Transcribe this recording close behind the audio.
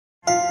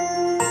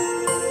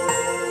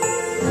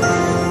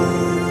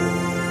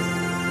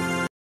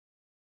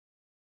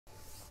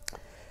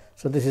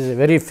So, this is a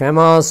very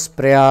famous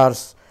prayer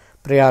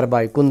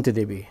by Kunti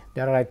Devi.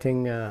 There are, I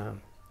think,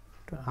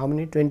 how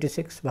many?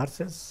 26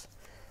 verses?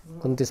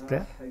 Kunti's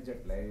prayer?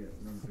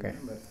 Okay.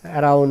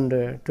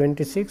 Around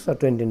 26 or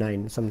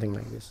 29, something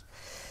like this.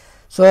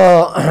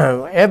 So,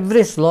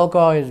 every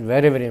sloka is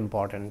very, very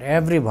important.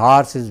 Every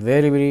verse is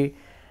very, very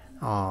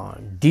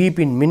deep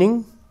in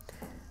meaning.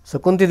 So,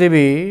 Kunti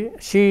Devi,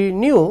 she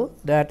knew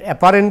that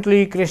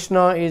apparently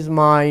Krishna is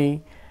my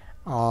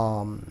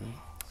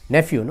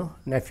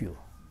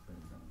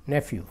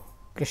nephew,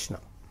 Krishna.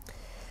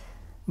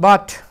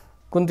 But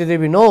Kunti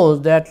Devi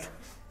knows that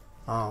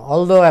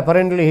although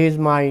apparently he is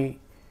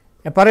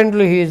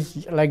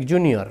like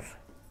junior,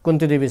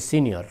 Kunti Devi is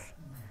senior.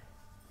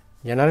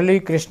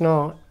 Generally,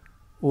 Krishna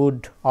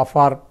would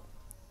offer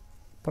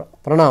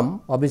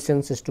pranam,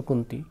 obeisances to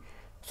Kunti,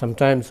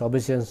 sometimes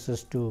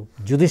obeisances to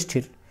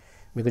Yudhishthir,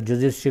 because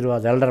Yudhishthir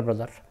was elder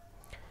brother.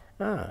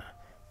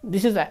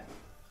 This is,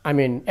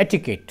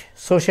 etiquette,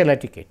 social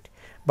etiquette.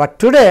 But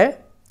today,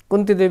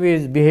 Kunti Devi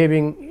is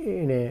behaving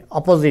in a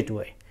opposite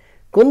way.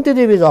 Kunti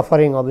Devi is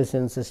offering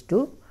obeisances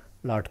to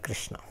Lord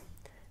Krishna,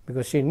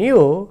 because she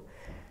knew,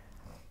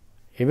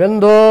 even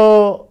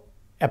though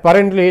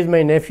apparently he is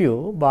my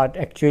nephew, but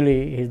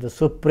actually he is the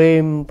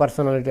supreme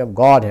personality of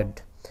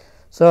Godhead.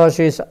 So,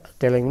 she is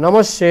telling,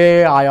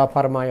 Namaste, I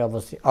offer my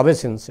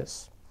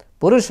obeisances.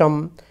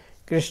 Purusham,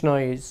 Krishna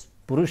is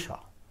Purusha.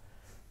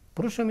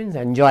 Purusha means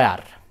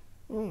enjoyer.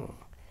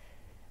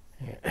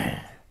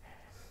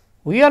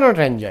 We are not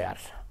enjoyer.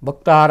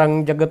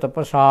 Bhaktarang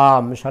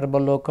jagatapasam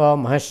sarvaloka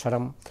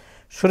maheswaram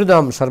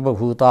Shridam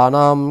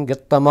sarvabhutanam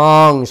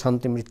gyattamang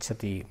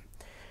shantimrichati.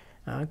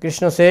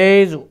 Krishna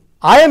says,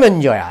 I am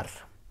enjoyer.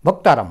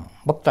 Bhaktaram,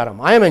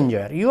 I am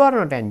enjoyer. You are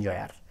not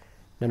enjoyer.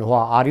 Then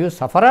are you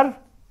sufferer?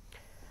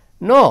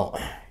 No,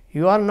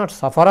 you are not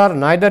sufferer,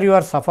 neither you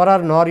are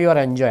sufferer nor you are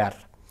enjoyer.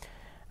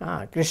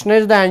 Krishna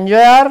is the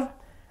enjoyer,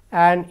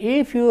 and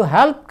if you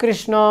help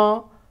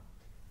Krishna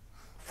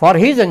for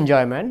his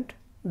enjoyment,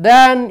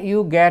 then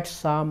you get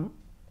some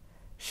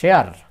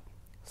share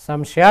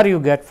you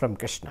get from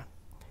Krishna.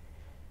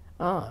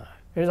 It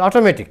is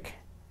automatic.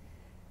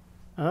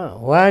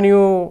 When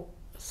you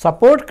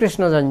support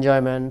Krishna's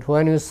enjoyment,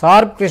 when you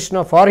serve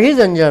Krishna for his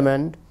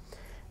enjoyment,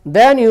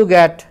 then you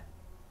get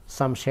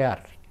some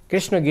share.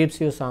 Krishna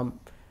gives you some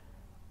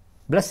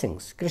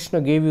blessings,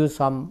 Krishna gives you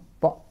some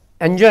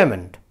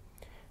enjoyment.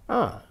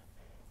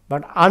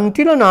 But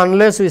until and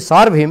unless we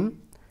serve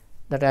him,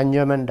 that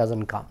enjoyment does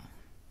not come.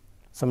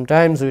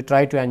 Sometimes we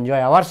try to enjoy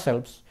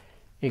ourselves,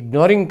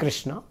 ignoring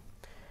Krishna,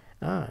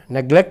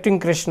 neglecting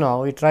Krishna,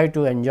 we try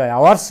to enjoy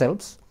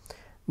ourselves,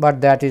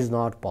 but that is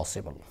not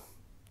possible.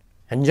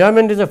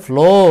 Enjoyment is a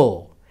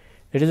flow,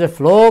 it is a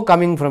flow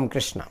coming from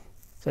Krishna.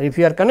 So, if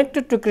you are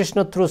connected to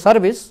Krishna through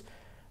service,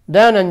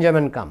 then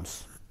enjoyment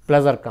comes,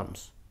 pleasure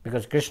comes,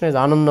 because Krishna is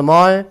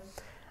Anandamaya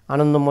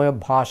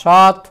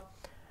Bhashat,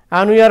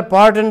 and we are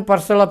part and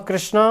parcel of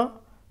Krishna,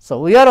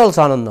 so we are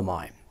also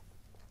Anandamaya.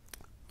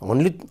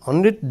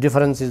 Only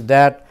difference is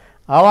that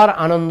our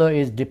Ananda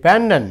is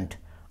dependent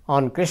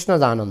on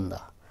Krishna's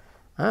Ananda.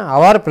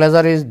 Our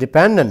pleasure is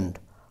dependent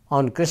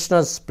on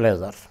Krishna's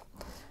pleasure.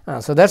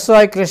 So, that is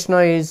why Krishna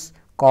is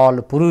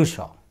called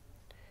Purusha.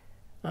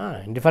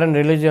 In different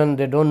religion,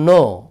 they do not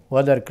know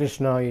whether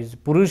Krishna is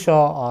Purusha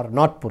or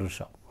not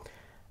Purusha.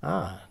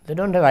 They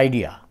do not have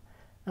idea.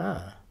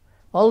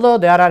 Although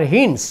there are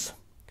hints,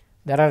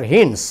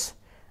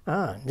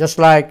 just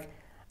like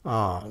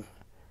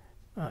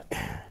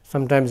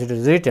sometimes it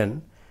is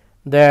written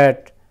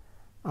that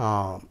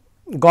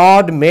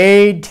God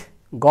made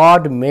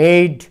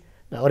the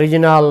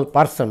original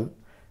person,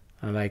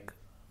 like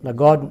the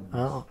God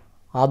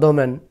Adam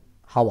and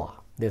Hawa.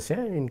 They say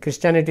in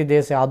Christianity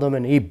they say Adam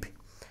and Eve.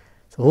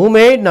 So, who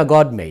made? Now,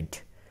 God made,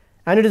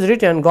 and it is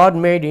written God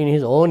made in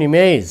his own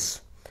image.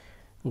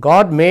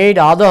 God made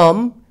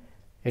Adam.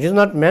 It is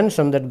not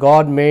mentioned that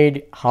God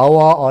made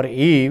Hawa or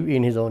Eve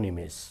in his own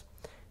image.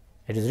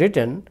 It is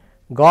written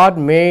God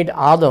made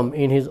Adam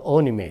in his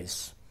own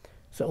image.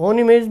 So, own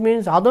image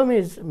means Adam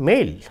is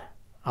male.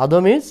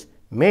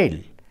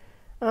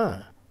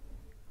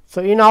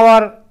 So, in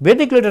our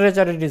Vedic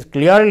literature it is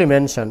clearly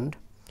mentioned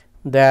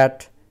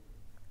that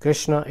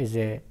Krishna is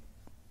a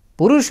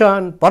Purusha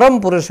and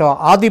Param Purusha,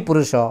 Adi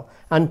Purusha,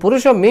 and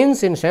Purusha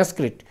means in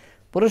Sanskrit,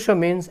 Purusha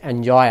means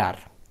enjoyer.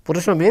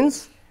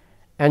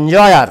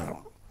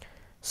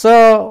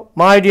 So,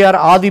 my dear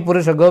Adi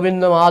Purusha,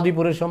 Govindam Adi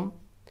Purusham,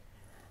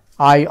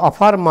 I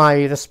offer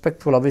my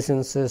respectful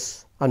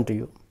obeisances unto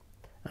you.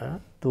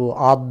 To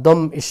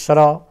Adam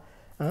Ishvara,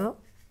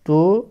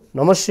 to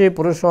Namaste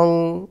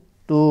Purusham,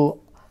 to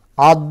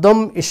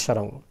Adam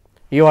Ishvaram.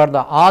 You are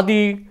the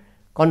Adi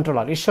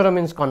controller. Ishvara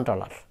means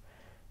controller.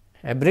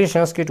 Every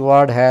Sanskrit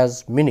word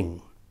has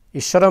meaning.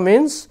 Ishvara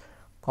means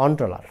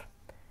controller,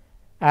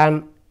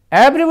 and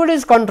everybody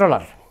is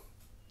controller.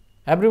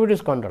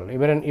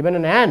 Even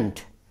an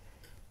ant.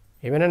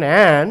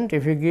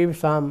 If you give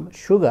some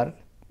sugar,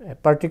 a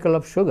particle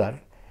of sugar,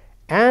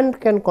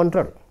 ant can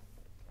control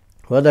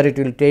whether it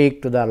will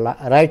take to the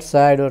right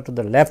side or to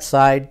the left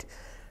side,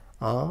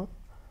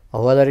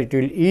 whether it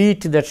will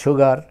eat that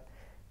sugar,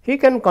 he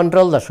can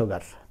control the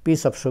sugar,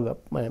 piece of sugar,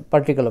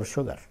 particle of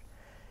sugar.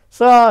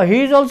 So,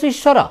 he is also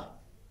Ishvara,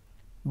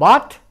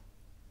 but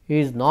he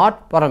is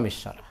not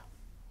Parameshvara.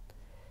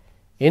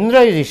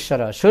 Indra is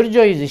Ishvara,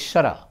 Surya is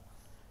Ishvara,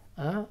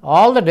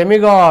 all the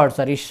demigods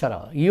are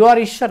Ishvara. You are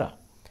Ishvara,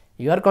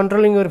 you are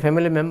controlling your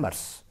family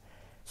members.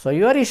 So,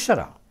 you are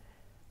Ishvara,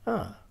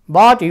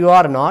 but you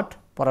are not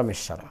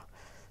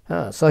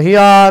Parameshvara. So,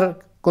 here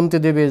Kunti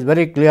Devi is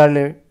very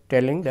clearly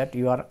telling that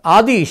you are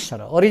Adi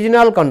Ishvara,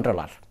 original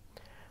controller.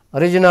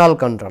 Original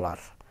controller.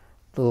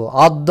 So,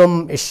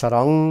 Adam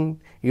Ishvarang,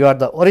 you are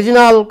the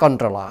original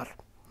controller.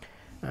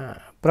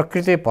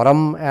 Prakriti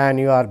Param, and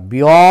you are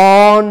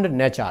beyond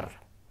nature.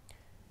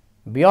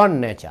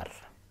 Beyond nature.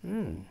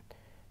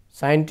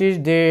 Scientists,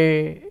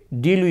 they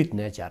deal with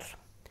nature,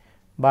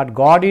 but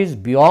God is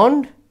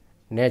beyond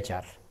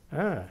nature.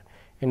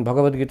 In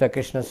Bhagavad Gita,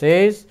 Krishna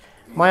says,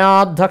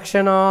 Maya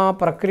dhakshana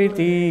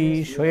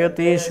prakriti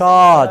shvayati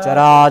sa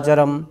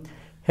characharam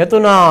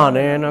hetuna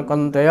nena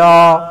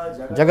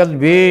kantaya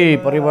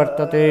jagadvi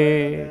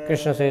parivartate.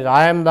 Krishna says,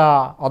 I am the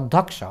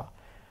Adhaksha.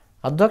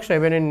 Adhaksha,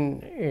 even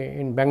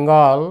in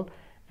Bengal,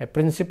 a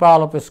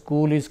principal of a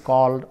school is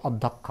called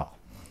Adhakha.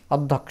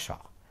 Adhaksha.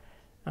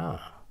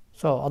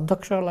 So,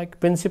 Adhaksha, like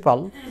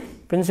principal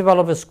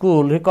of a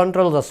school, he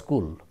controls the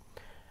school,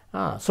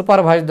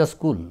 supervise the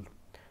school.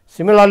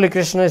 Similarly,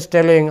 Krishna is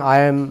telling, I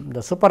am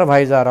the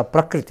supervisor of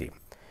Prakriti.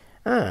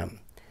 There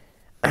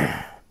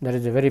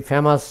is a very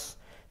famous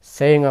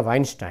saying of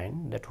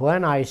Einstein that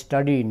when I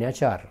study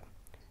nature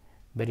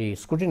very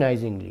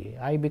scrutinizingly,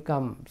 I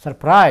become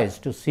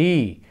surprised to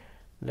see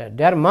that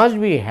there must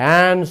be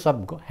hands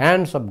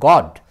of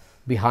God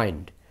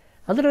behind.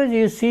 Otherwise,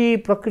 you see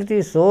Prakriti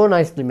is so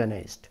nicely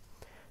managed,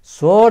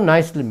 so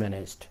nicely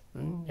managed.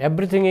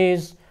 Everything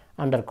is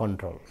under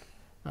control.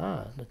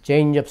 The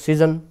change of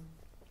season,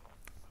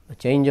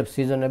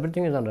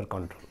 everything is under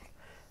control.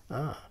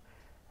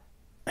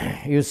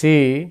 You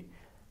see,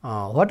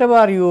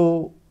 whatever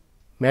you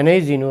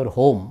manage in your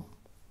home,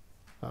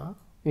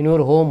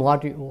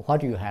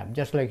 what you have,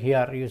 just like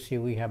here you see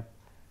we have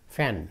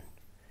fan,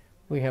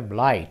 we have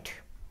light,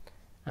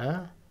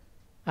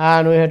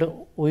 and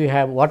we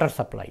have water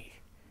supply.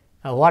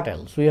 What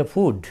else? We have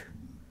food.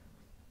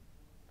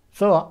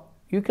 So,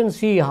 you can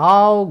see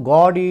how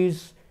God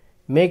is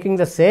making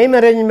the same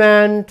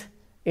arrangement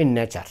in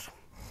nature.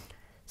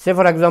 Say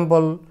for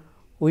example,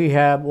 we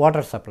have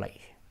water supply,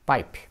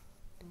 pipe,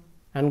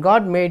 and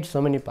God made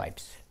so many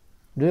pipes.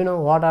 Do you know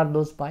what are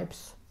those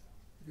pipes?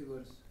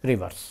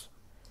 Rivers.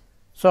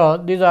 So,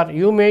 these are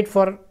you made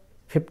for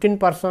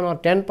 15% or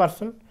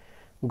 10%,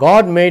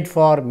 God made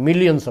for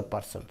millions of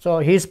persons. So,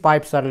 his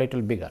pipes are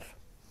little bigger.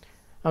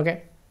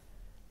 Okay.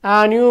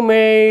 And you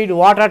made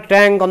water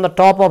tank on the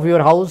top of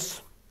your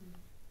house,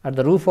 at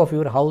the roof of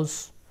your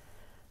house.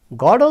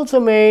 God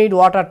also made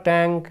water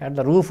tank at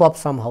the roof of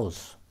some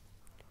house.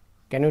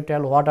 Can you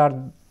tell what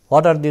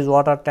are these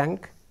water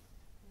tank?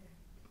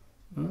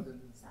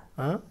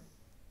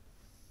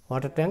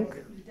 Water tank?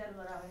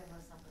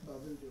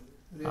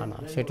 No,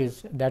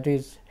 that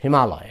is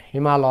Himalaya,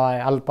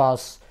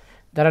 Alps.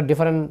 There are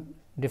different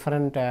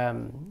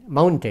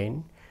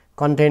mountain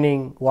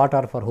containing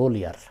water for whole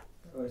year.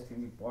 I was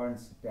thinking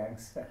ponds,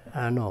 tanks.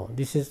 No,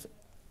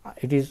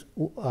 it is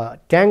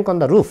tank on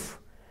the roof.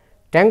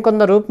 Tank on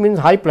the roof means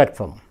high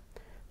platform.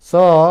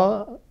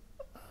 So,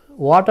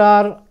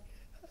 water,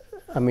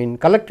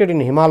 collected in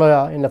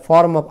Himalaya in the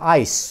form of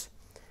ice.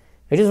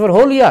 It is for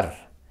whole year.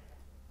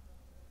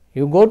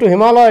 You go to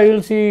Himalaya, you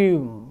will see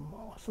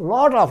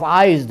lot of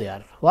ice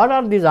there. What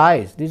are these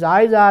ice? These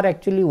ice are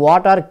actually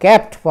water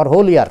kept for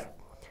whole year.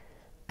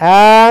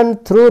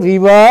 And through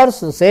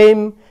rivers,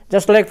 same,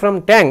 just like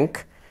from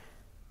tank,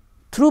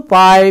 through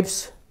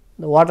pipes,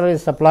 the water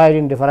is supplied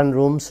in different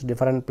rooms,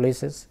 different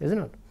places, isn't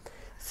it?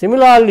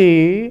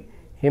 Similarly,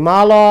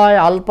 Himalaya,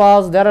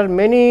 Alps, there are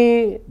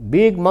many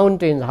big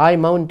mountains, high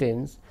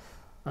mountains,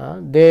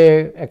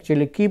 they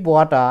actually keep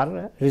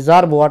water,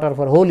 reserve water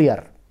for whole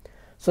year.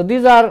 So,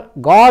 these are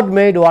God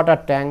made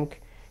water tank.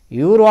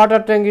 Your water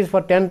tank is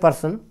for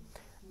 10%,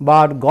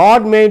 but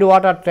God made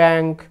water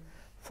tank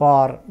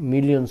for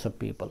millions of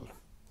people.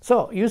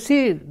 So, you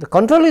see the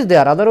control is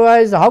there,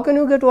 otherwise how can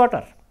you get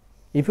water?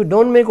 If you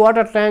don't make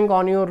water tank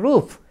on your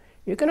roof,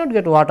 you cannot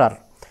get water.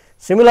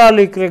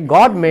 Similarly,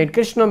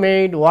 Krishna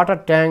made water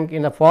tank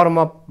in the form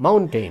of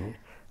mountain,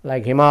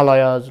 like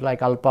Himalayas,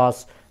 like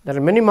Alps. There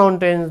are many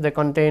mountains, they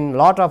contain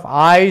lot of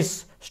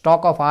ice,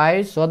 stock of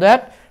ice, so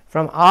that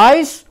from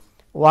ice,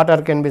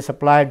 water can be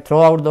supplied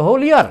throughout the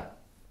whole year.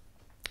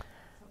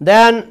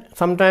 Then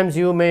sometimes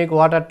you make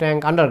water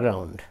tank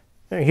underground.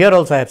 Here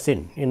also I have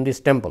seen in this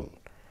temple,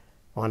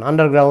 one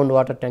underground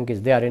water tank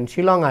is there. In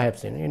Shillong I have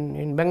seen,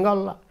 in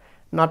Bengal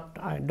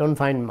I don't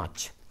find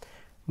much,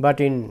 but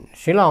in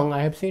Shillong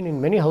I have seen in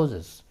many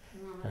houses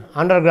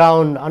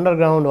underground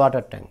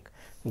water tank.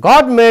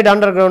 God made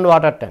underground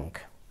water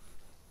tank.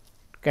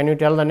 Can you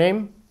tell the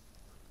name?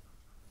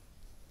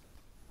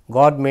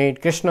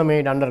 Krishna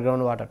made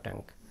underground water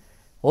tank.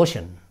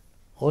 Ocean.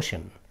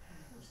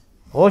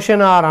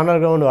 Ocean or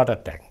underground water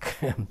tank.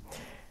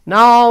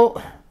 Now,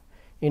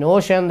 in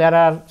ocean there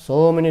are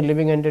so many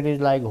living entities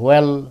like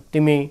whale,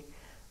 timi,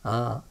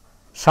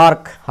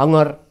 shark,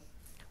 hanger.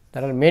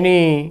 There are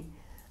many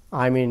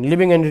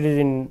living entities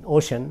in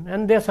ocean,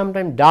 and they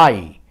sometimes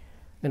die.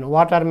 Then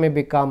water may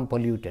become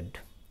polluted.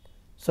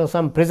 So,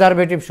 some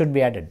preservative should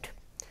be added.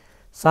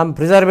 Some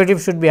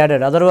preservative should be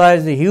added,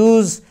 otherwise the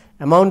huge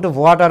amount of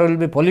water will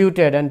be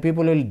polluted and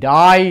people will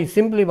die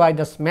simply by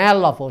the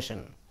smell of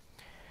ocean.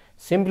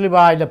 Simply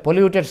by the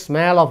polluted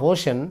smell of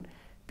ocean,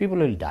 people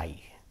will die.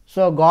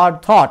 So,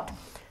 God thought,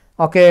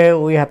 okay,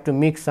 we have to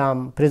mix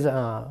some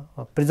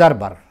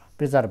preserver.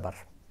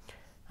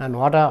 And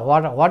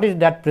what is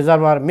that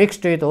preserver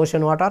mixed with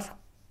ocean water?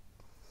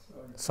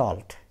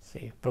 Salt.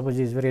 See, Prabhuji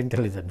is very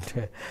intelligent.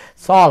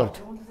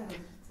 Salt.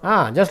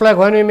 Just like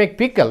when we make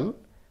pickle,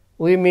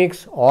 we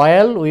mix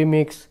oil, we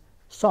mix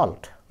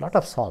salt, lot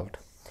of salt.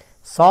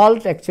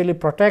 Salt actually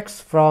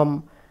protects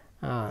from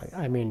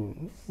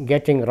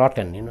getting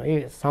rotten.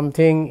 If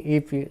something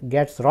if it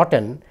gets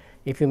rotten,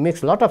 if you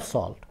mix lot of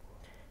salt.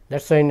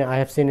 That's why I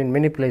have seen in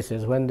many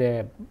places when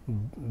they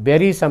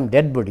bury some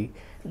dead body,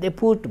 they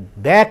put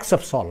bags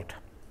of salt.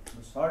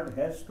 Salt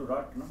helps to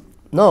rot, no?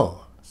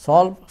 No,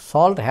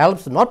 salt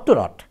helps not to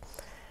rot.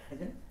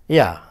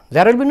 Yeah,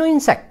 there will be no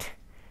insect.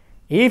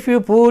 If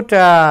you put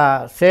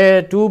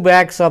say 2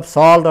 bags of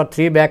salt or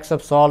 3 bags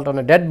of salt on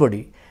a dead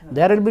body,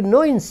 there will be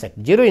no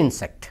insect, zero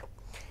insect.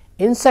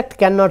 Insect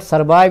cannot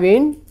survive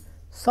in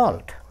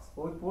salt.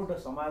 We put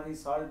samadhi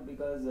salt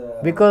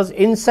because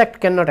insect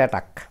cannot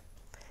attack.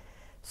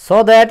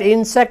 So that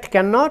insect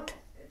cannot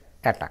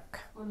attack.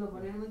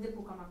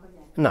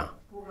 No.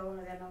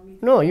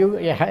 No, you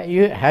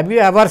have you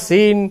ever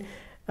seen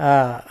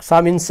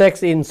some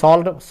insects in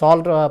salt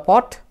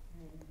pot?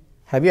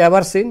 Have you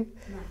ever seen?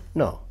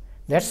 No.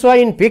 That's why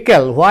in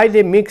pickle, why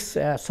they mix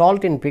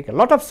salt in pickle?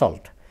 Lot of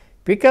salt.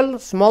 Pickle,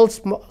 small,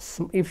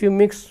 if you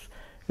mix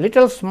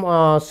little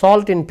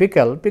salt in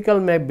pickle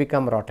may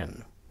become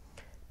rotten.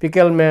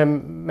 Pickle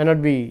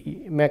cannot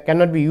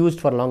be used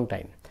for a long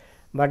time.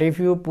 But if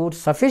you put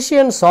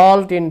sufficient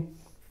salt in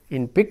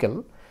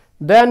pickle,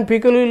 then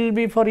pickle will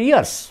be for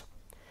years.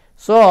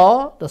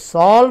 So the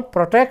salt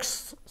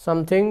protects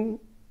something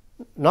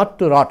not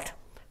to rot,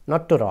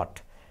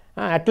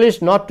 at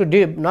least not to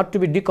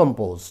be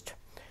decomposed.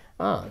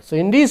 So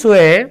in this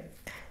way,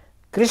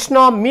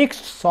 Krishna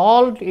mixed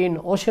salt in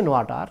ocean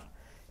water.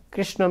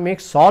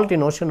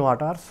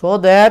 So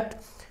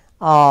that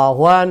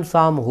when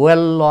some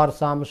whale or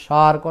some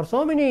shark or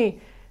so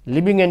many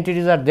living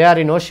entities are there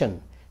in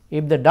ocean,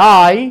 if they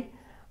die,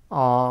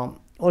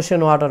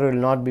 ocean water will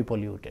not be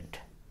polluted.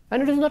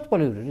 And it is not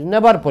polluted, it is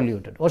never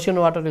polluted. Ocean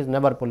water is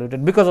never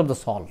polluted because of the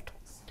salt.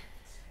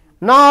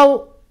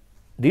 Now,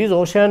 this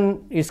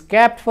ocean is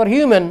kept for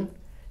human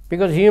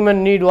because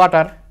human need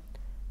water.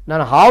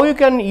 Now, how you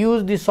can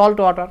use the salt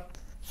water?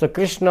 So,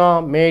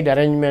 Krishna made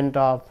arrangement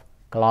of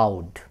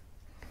cloud.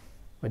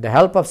 With the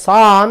help of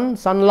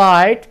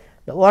sunlight,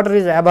 the water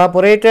is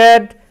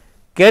evaporated,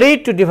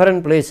 carried to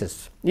different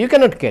places. You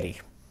cannot carry.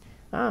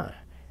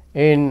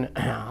 In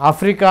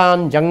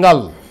African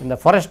jungle, in the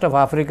forest of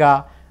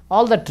Africa,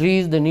 all the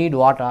trees they need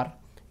water.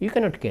 You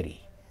cannot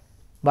carry.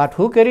 But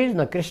who carries?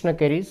 No, Krishna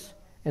carries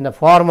in the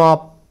form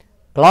of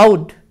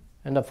cloud.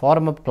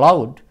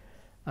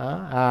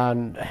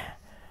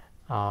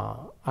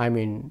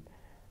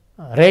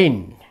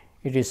 Rain.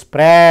 It is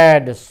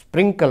spread,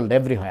 sprinkled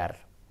everywhere,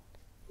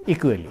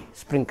 equally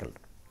sprinkled.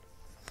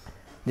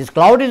 This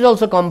cloud is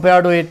also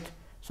compared with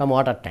some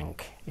water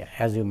tank,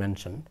 as you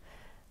mentioned.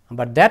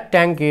 But that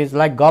tank is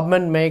like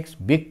government makes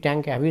big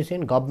tank. Have you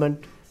seen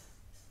government?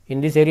 In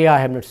this area I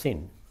have not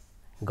seen.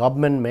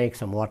 Government makes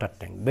some water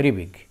tank, very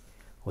big,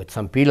 with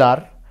some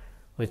pillar,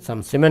 with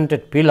some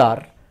cemented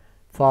pillar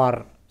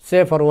for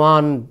say for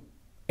one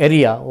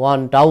area,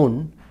 one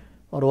town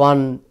or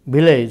one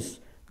village,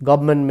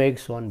 government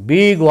makes one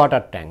big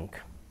water tank.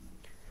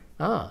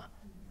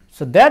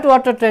 So that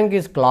water tank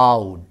is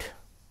cloud.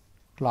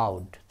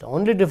 The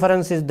only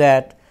difference is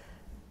that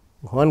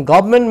when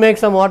government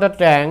makes some water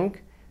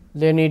tank,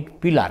 they need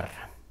pillar.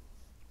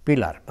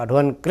 But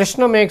when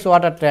Krishna makes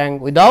water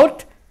tank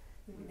without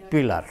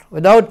pillar,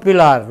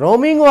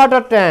 roaming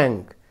water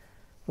tank,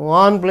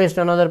 one place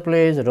to another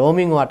place,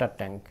 roaming water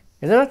tank,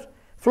 isn't it?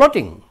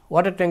 Floating,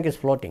 water tank is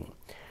floating.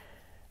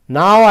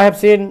 Now I have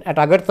seen at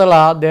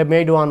Agartala, they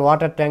made one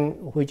water tank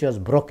which was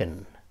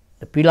broken.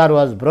 The pillar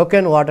was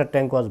broken, water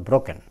tank was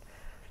broken.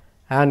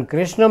 And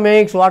Krishna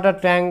makes water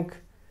tank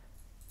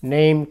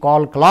name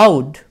called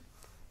cloud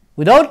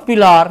without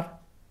pillar,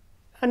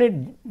 and it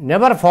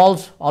never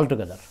falls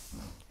altogether.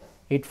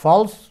 It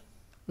falls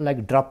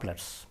like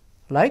droplets.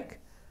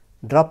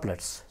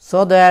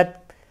 So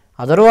that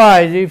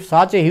otherwise, if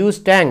such a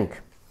huge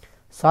tank,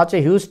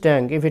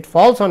 if it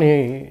falls on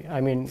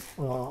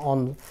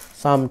on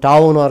some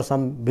town or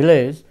some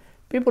village,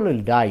 people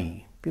will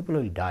die.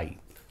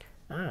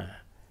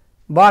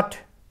 But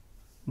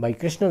by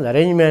Krishna's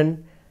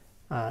arrangement,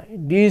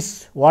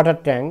 this water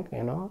tank,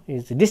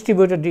 is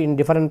distributed in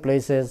different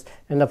places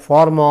in the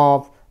form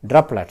of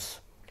droplets,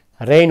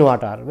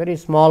 rainwater, very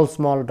small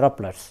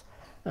droplets,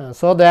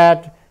 so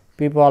that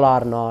people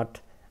are not,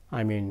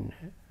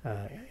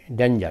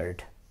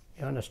 endangered.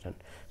 You understand?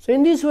 So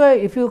in this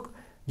way, if you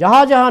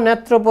jaha jaha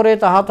netra pure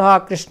taha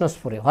taha Krishna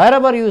spure,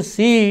 wherever you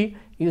see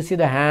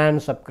the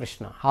hands of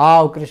Krishna,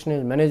 how Krishna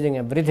is managing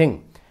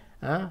everything.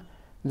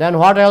 Then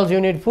what else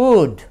you need?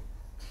 Food.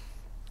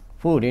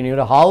 In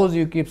your house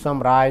you keep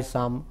some rice,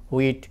 some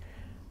wheat.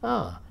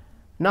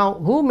 Now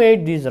who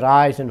made this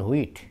rice and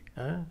wheat?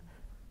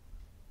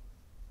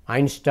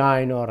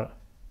 Einstein or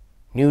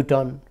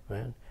Newton?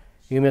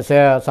 You may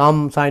say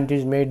some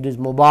scientist made this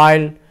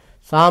mobile,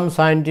 some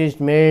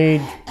scientist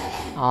made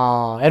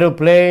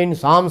aeroplane,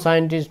 some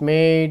scientist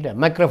made a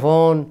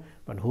microphone,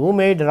 but who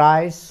made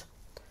rice?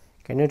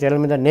 Can you tell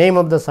me the name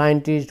of the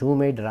scientist who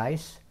made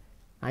rice?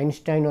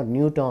 Einstein or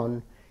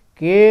Newton?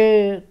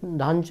 Ke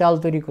dhan chal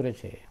তৈরি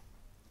করেছে?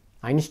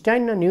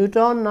 Einstein na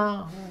Newton na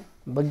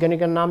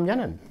বৈজ্ঞানিকের নাম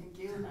জানেন?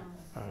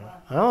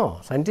 No,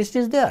 scientist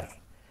is there.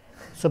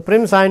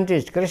 Supreme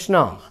scientist,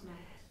 Krishna.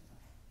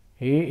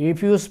 If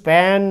you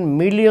spend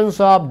millions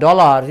of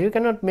dollars, you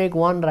cannot make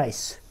one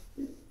rice.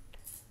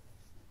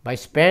 By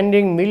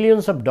spending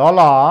millions of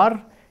dollars,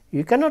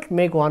 you cannot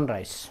make one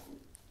rice.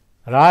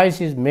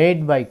 Rice is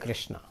made by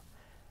Krishna.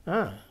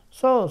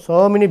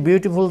 So many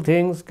beautiful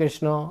things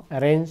Krishna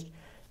arranged.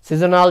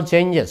 Seasonal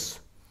changes.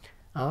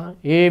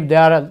 If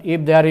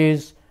there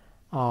is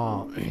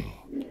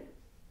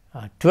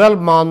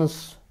 12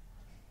 months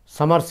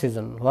summer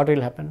season, what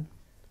will happen?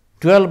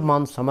 12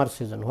 months summer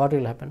season, what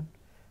will happen?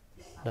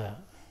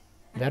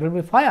 There will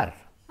be fire.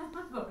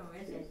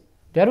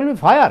 There will be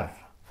fire.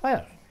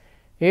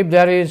 If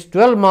there is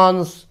 12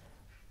 months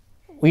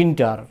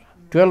winter,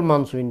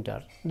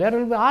 there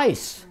will be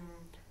ice.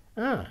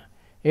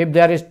 If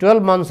there is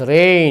 12 months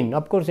rain,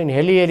 of course in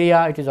hilly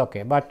area it is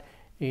okay, but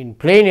in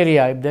plain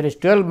area, if there is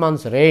 12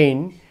 months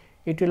rain,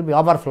 it will be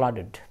over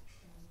flooded.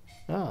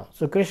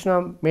 So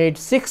Krishna made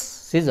 6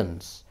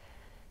 seasons,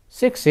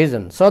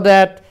 so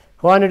that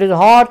when it is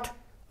hot,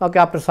 okay,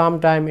 after some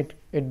time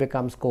it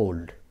becomes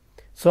cold,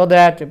 so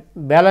that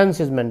balance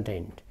is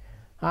maintained.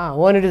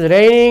 When it is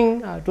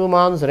raining, 2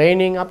 months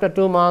raining, after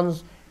 2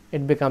 months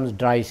it becomes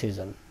dry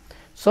season,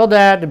 so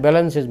that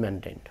balance is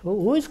maintained.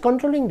 Who is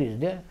controlling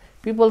this?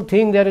 People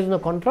think there is no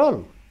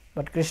control,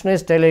 but Krishna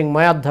is telling,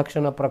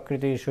 Mayadhakshana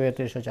prakriti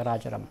shuyate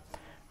characharam.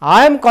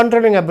 I am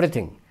controlling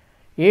everything.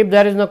 If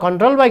there is no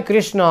control by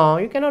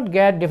Krishna, you cannot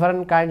get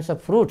different kinds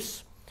of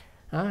fruits.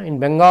 In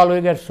Bengal we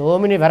get so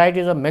many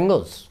varieties of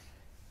mangoes,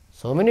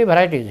 so many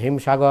varieties,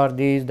 himsagar,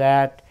 this,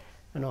 that,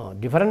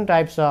 different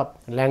types of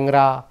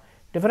langra,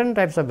 different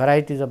types of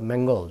varieties of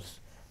mangoes.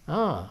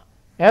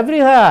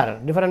 Everywhere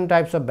different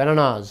types of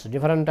bananas,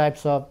 different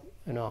types of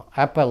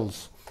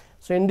apples.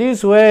 So in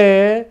this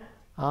way,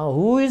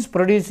 who is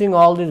producing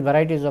all these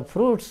varieties of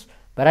fruits,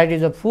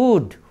 varieties of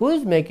food? Who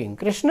is making?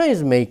 Krishna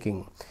is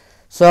making.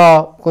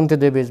 So Kunti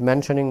Devi is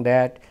mentioning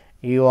that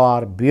you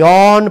are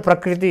beyond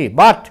Prakriti,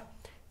 but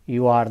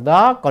you are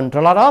the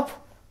controller of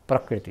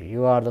Prakriti.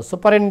 You are the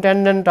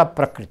superintendent of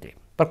Prakriti.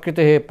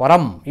 Prakriti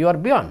param. You are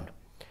beyond.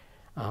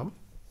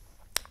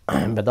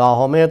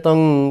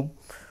 Vedahometang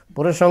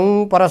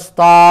purushang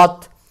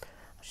parastat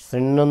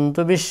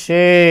srinnantu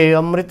vishye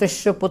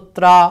amritasya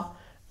putra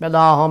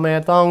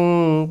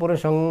vedahometang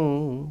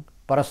purushang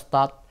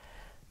parastat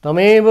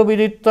tameva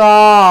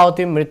viditva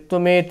ati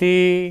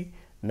mrityumeti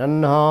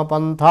nanha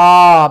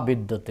pantha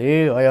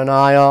vidyate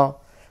ayanaya.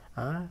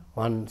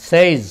 One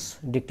says,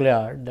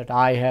 declared, that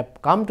I have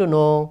come to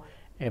know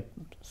a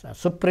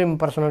supreme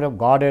personality of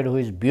Godhead who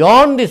is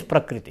beyond this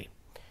Prakriti,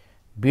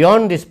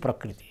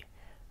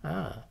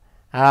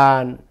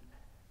 and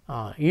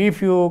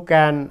if you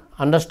can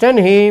understand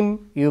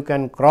him, you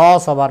can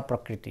cross our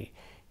Prakriti,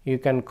 you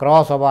can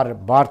cross our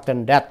birth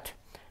and death.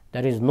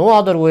 There is no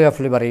other way of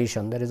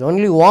liberation. There is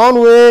only one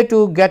way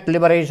to get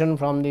liberation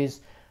from these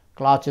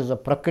clutches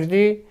of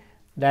Prakriti,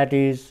 that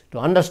is to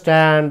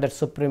understand that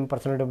supreme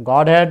personality of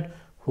Godhead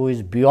who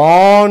is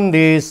beyond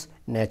this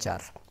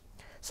nature.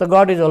 So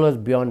God is always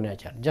beyond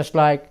nature. Just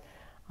like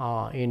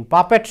in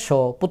puppet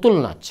show, Putul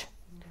Nach.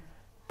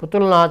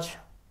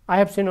 I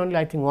have seen only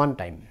I think one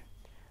time.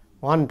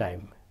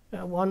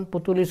 One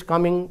Putul is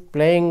coming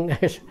playing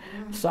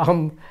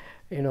some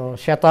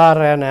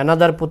shatar, and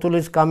another Putul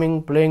is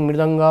coming playing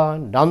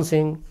mridanga,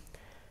 dancing.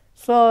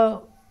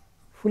 So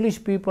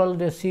foolish people,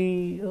 they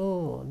see,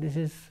 oh, this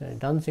is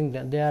dancing,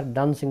 they are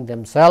dancing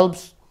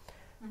themselves.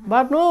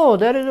 But no,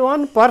 there is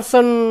one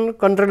person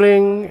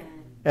controlling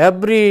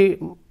every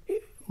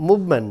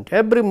movement.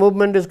 Every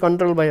movement is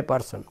controlled by a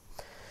person.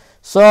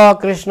 So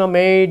Krishna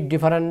made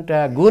different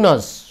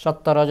gunas,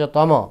 sattva, raja,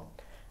 tama,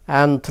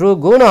 and through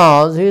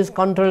gunas he is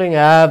controlling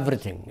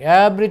everything.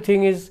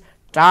 Everything is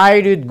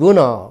tied with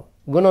guna.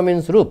 Guna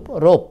means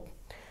rope.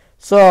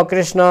 So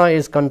Krishna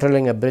is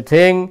controlling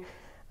everything,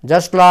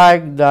 just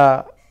like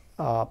the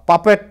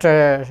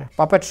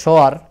puppet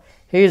shower.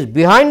 He is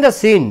behind the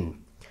scene.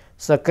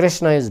 So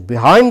Krishna is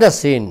behind the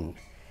scene.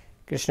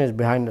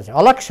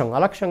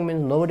 Alakshang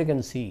means nobody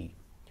can see.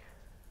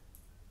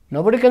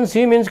 Nobody can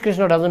see means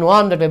Krishna doesn't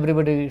want that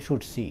everybody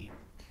should see.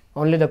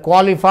 Only the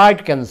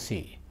qualified can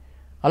see.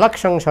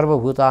 Alakshang sarva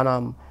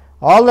bhutanam.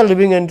 All the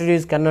living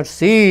entities cannot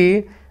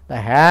see the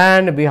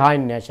hand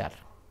behind nature.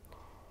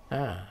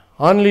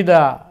 Only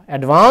the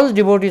advanced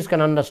devotees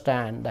can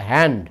understand the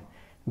hand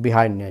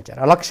behind nature.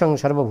 Alakshang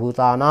sarva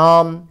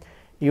bhutanam.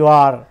 You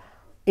are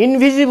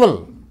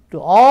invisible to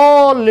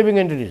all living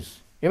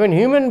entities. Even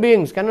human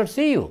beings cannot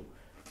see you.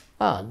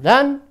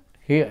 Then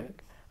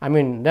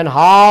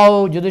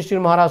how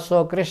Yudhishthira Maharaj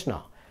saw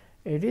Krishna?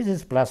 It is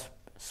his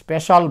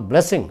special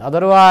blessing.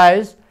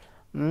 Otherwise,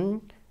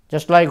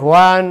 just like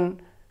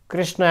when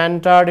Krishna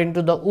entered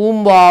into the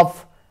womb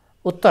of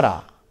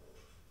Uttara,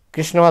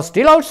 Krishna was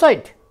still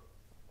outside.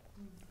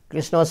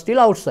 Krishna was still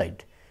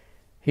outside.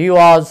 He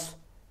was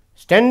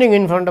standing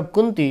in front of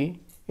Kunti,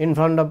 in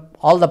front of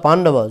all the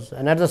Pandavas,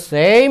 and at the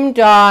same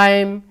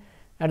time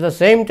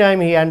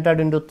he entered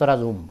into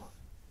Uttara's womb.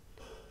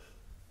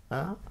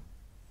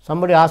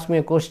 Somebody asked me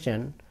a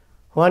question.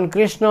 When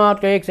Krishna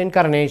takes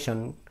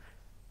incarnation,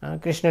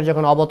 Krishna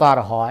যখন অবতার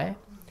হয়,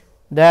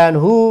 then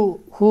who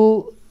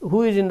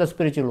is in the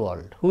spiritual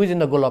world? Who is in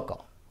the Goloka?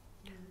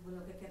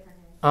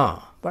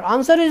 But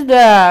answer is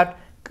that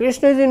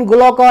Krishna is in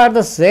Goloka at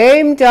the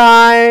same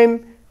time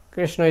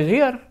Krishna is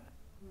here.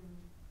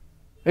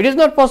 It is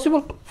not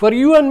possible for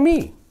you and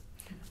me.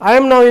 I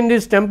am now in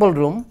this temple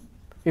room.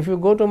 If you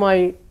go to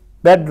my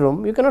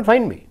bedroom, you cannot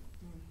find me.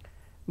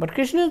 But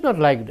Krishna is not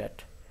like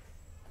that.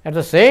 At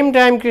the same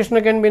time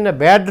Krishna can be in the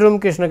bedroom,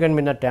 Krishna can be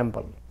in the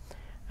temple.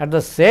 At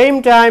the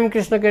same time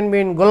Krishna can be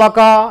in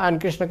Golaka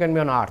and Krishna can be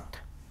on earth.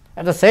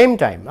 At the same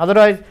time.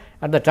 Otherwise,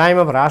 at the time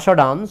of Rasa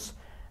dance,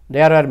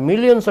 there are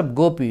millions of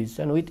gopis,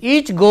 and with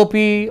each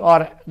gopi,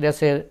 or they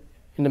say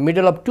in the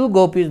middle of two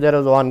gopis, there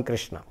is one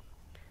Krishna.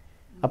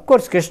 Of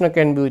course, Krishna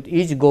can be with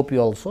each gopi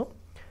also,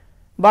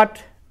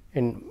 but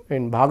in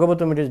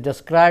Bhagavatam it is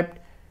described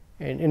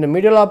in the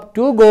middle of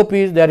two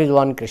gopis there is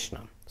one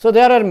Krishna. So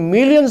there are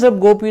millions of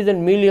gopis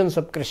and millions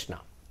of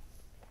Krishna.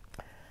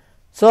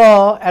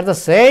 So at the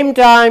same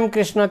time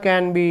Krishna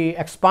can be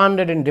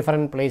expanded in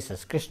different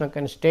places. Krishna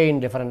can stay in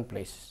different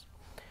places.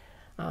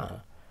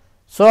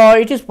 So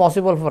it is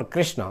possible for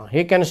Krishna.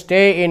 He can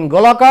stay in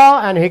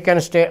Golaka and he can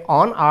stay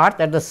on earth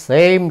at the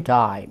same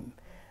time.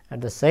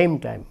 At the same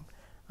time.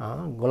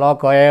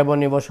 Golaka eva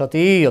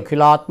nivasati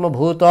akhilatma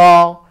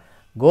bhuta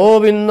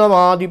govindam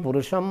adi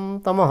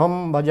purusham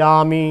tamaham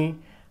bhajami.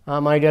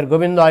 My dear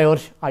Govinda,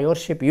 I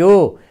worship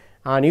you,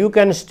 and you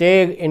can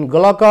stay in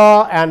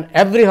Golaka and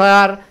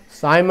everywhere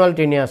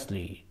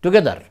simultaneously,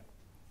 together.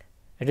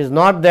 It is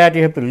not that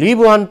you have to leave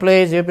one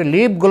place, you have to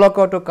leave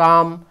Golaka to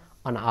come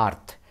on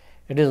earth.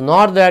 It is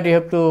not that you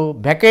have to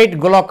vacate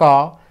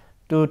Golaka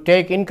to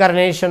take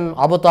incarnation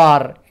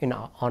avatar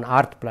on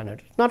earth planet.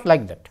 It's not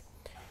like that.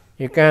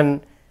 You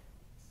can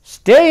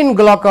stay in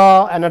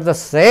Golaka and at the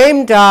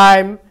same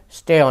time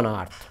stay on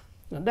earth.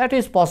 And that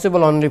is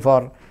possible only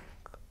for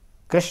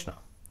Krishna.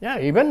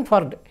 Even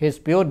for his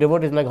pure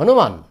devotees like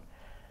Hanuman.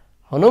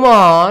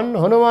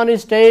 Hanuman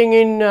is staying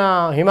in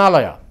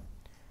Himalaya.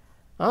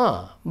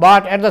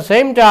 But at the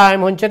same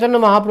time, when Chaitanya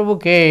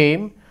Mahaprabhu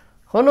came,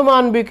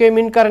 Hanuman became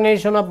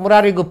incarnation of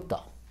Murari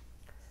Gupta.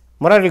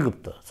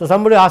 So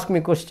somebody asked me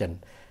a question.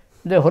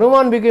 The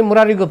Hanuman became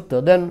Murari Gupta,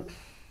 then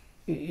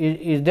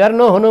is there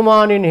no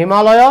Hanuman in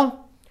Himalaya?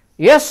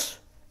 Yes,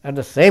 at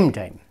the same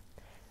time.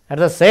 At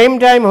the same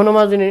time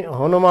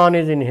Hanuman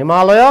is in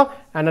Himalaya,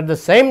 and at the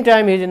same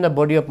time he is in the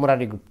body of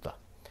Murari Gupta.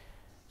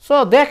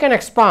 So they can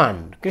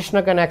expand.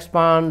 Krishna can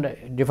expand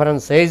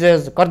different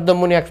sages.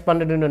 Kardamuni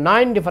expanded into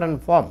 9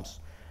 different forms.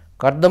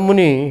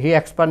 Kardamuni, he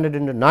expanded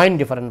into 9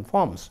 different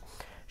forms.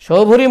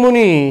 Shobhuri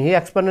Muni, he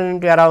expanded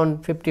into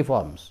around 50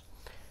 forms.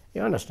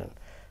 You understand?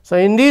 So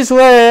in this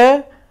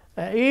way,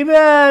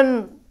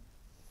 even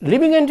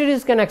living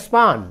entities can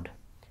expand.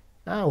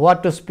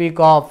 What to speak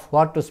of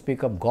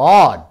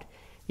God.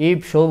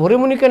 If Shobhuri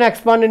Muni can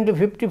expand into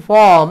 50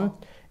 forms,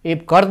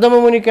 if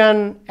Kardama Muni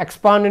can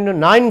expand into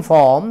 9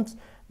 forms,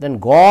 then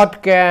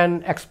God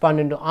can expand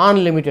into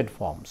unlimited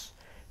forms.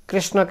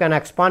 Krishna can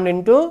expand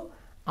into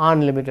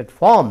unlimited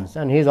forms,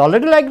 and he is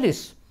already like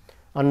this.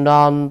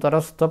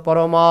 Andantarastha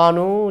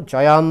paramanu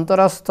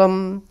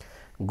chayantarastham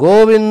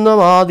govindam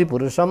adi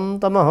purusham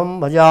tamaham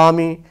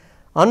bhajami.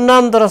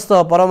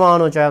 Andantarastha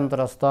paramanu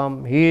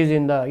chayantarastham. He is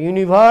in the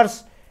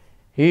universe.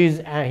 He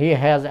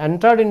has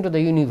entered into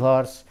the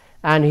universe,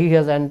 and he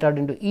has entered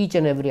into each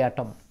and every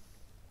atom.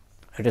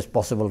 It is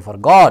possible for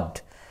God,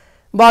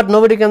 but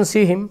nobody can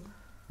see him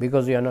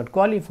because we are not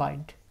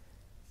qualified.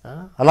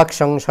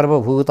 Alakshang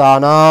sarva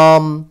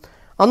bhutanam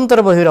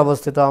antarbahir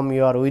avasthitam.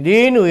 You are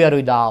within, we are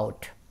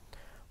without.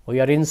 We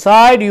are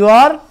inside, you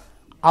are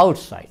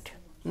outside.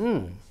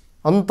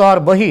 Antar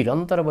bahir.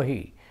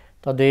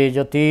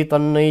 Tadejati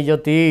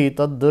tannejati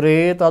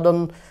taddure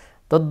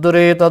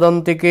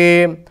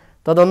tadantike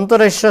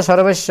tadantarasya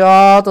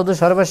sarvasya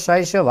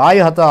tadasarvasyaisya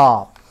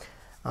vayhata.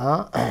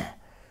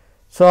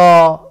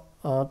 So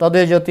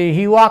tadejati,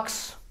 he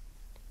walks.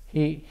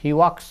 He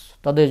walks.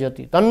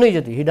 Tadejati.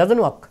 Tannejati, he doesn't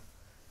walk.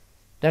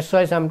 That's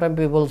why sometimes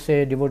people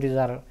say devotees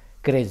are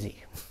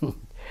crazy.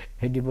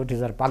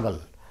 Devotees are pagal,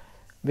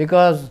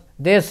 because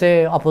they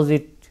say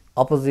opposite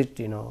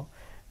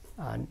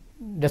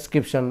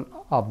description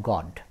of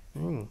God.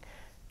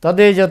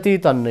 Tadejati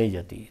tannai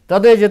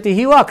jati.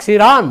 He walks, he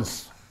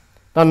runs.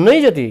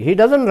 Tannai jati. He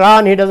doesn't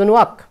run, he doesn't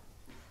walk.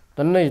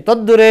 Tannai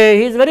taddure,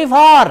 he is very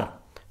far.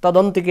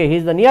 Tadantike, he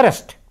is the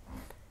nearest.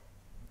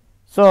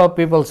 So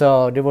people say,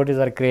 oh, devotees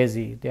are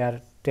crazy. They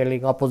are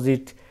telling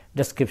opposite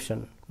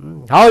description.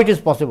 How it is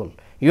possible?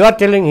 You are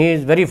telling he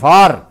is very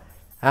far,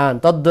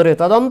 and taddure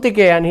tadantike,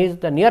 and he is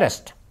the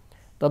nearest.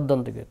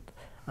 Tadantike.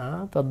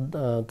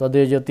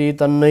 Tadejati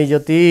tannai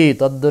jati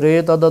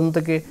taddure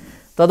tadantike.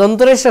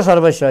 Tadantaresya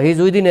sarvasya, he is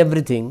within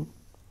everything.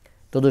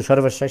 Tadu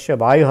sarvasya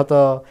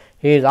bhayahata,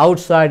 he is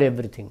outside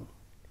everything.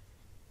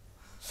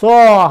 So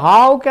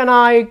how can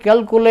I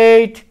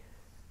calculate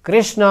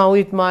Krishna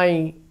with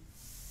my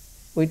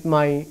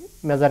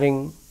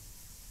measuring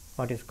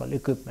what is called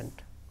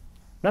equipment?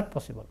 Not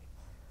possible.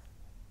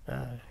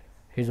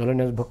 His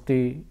Holiness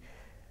Bhakti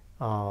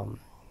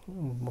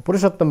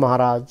Purushottam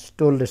Maharaj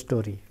told a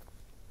story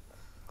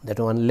that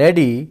one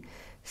lady,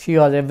 she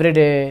was every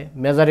day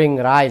measuring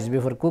rice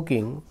before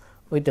cooking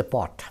with a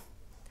pot.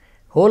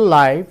 Whole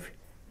life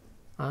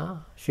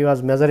she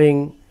was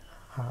measuring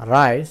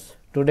rice.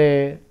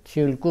 Today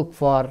she will cook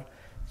for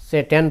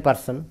say 10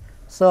 person.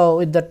 So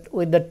with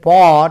that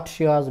pot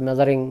she was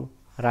measuring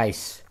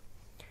rice.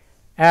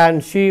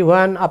 And she,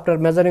 when after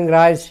measuring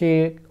rice,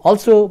 she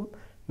also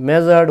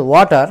measured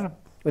water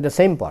with the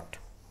same pot.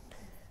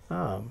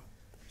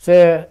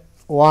 Say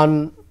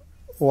one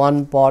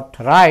pot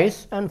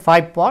rice and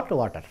 5 pot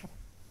water.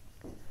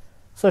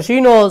 So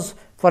she knows,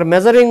 for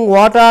measuring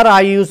water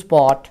I use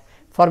pot,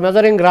 for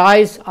measuring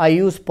rice I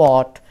use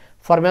pot,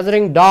 for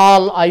measuring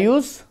dal I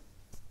use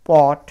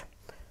pot.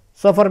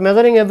 So for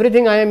measuring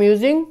everything I am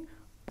using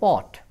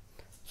pot.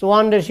 So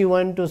one day she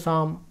went to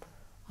some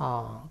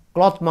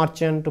cloth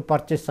merchant to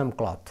purchase some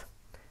cloth,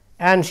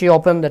 and she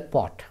opened that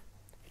pot.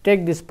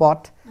 Take this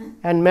pot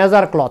and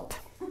measure cloth.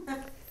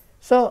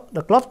 So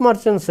the cloth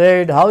merchant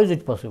said, how is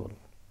it possible?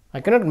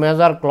 I cannot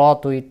measure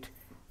cloth with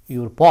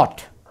your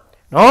pot.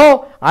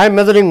 No, I am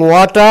measuring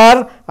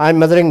water, I am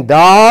measuring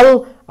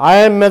dal, I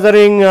am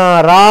measuring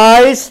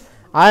rice,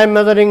 I am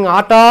measuring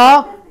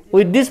atta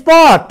with this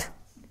pot.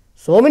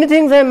 So many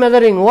things I am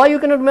measuring. Why you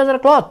cannot measure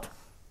cloth?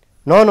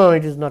 No,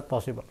 it is not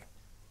possible.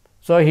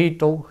 So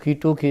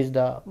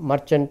the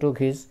merchant took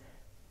his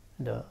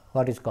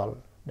what is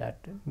called that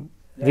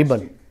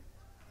ribbon,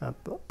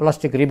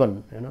 plastic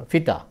ribbon,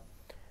 fita,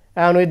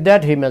 and with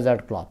that he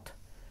measured cloth.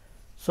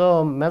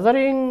 So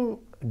measuring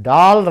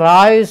dal,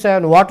 rice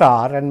and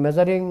water and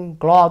measuring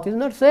cloth is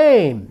not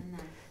same.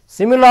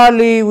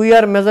 Similarly, we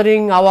are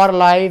measuring our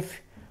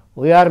life,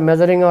 we are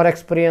measuring our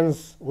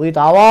experience with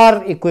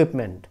our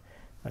equipment.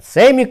 But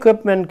same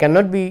equipment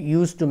cannot be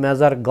used to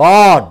measure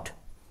God.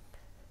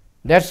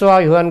 That's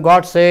why when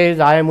God says,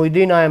 I am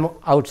within, I am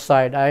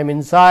outside, I am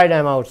inside, I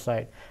am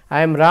outside,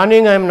 I am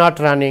running, I am not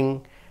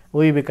running,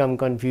 we become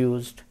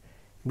confused,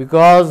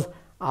 because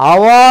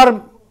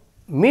our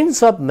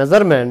means of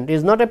measurement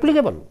is not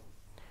applicable.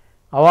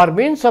 Our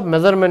means of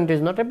measurement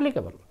is not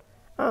applicable.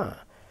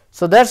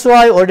 So that's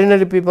why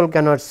ordinary people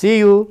cannot see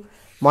you.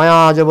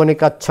 Maya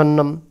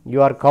javanikachannam,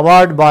 you are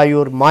covered by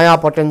your Maya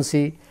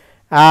potency.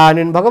 And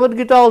in Bhagavad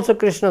Gita also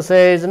Krishna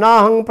says,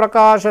 Nahang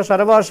prakasha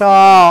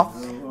sarvasha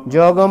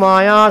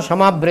yogamaya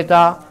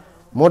samabrita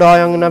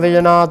mudayang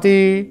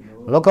navijanati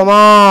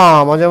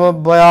lokama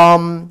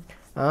majamabhyam.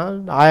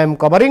 I am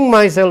covering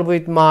myself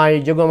with my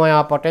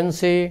yogamaya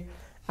potency,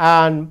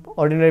 and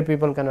ordinary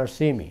people cannot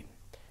see me.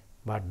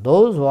 But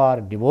those who are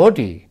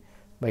devotee,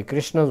 by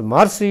Krishna's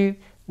mercy,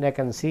 they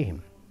can see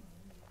him.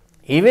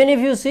 Even if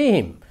you see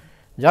him,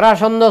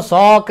 Jarasandha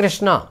saw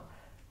Krishna,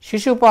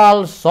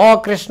 Shishupal saw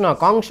Krishna,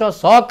 Kamsa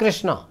saw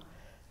Krishna,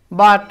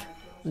 but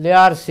they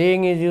are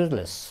seeing is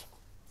useless.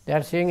 They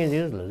are seeing is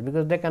useless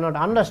because they cannot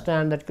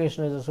understand that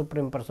Krishna is the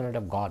Supreme Personality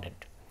of Godhead.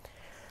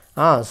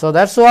 So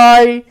that's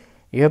why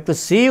you have to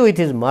see with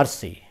his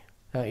mercy.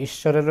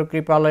 Ishwarara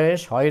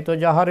kripalesh hoito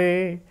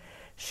jahare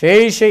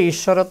sheishe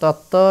ishwara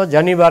tattva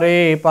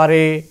janibare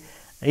pare.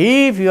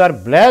 If you are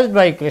blessed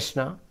by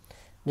Krishna,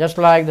 just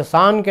like the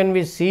sun can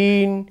be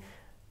seen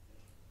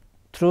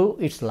through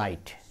its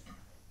light.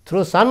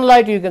 Through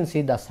sunlight you can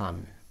see the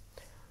sun.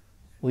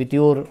 With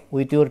your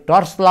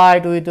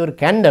torchlight, with your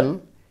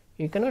candle,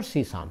 you cannot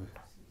see sun.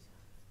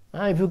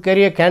 If you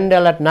carry a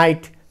candle at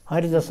night,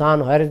 where is the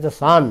sun? Where is the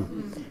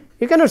sun?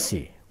 You cannot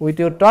see. With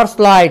your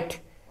torchlight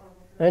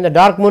in the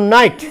dark moon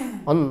night,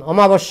 on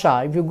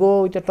Amavasya, if you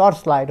go with a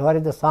torchlight, where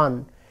is the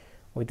sun?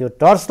 With your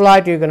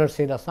torchlight you cannot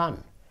see the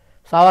sun.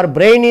 So our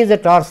brain is a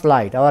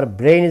torchlight, our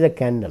brain is a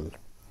candle.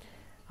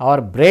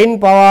 Our brain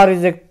power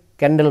is a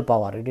candle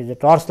power, it is a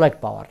torchlight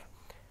power.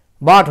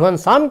 But when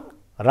sun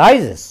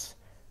rises,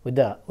 with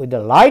the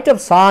light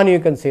of sun you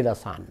can see the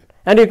sun,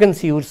 and you can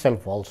see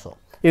yourself also,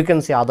 you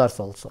can see others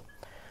also.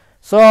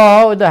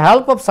 So with the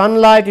help of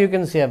sunlight you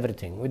can see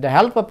everything. With the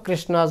help of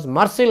Krishna's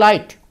mercy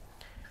light,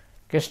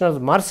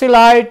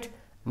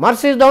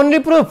 mercy is the only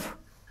proof.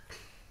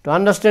 To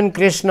understand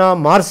Krishna,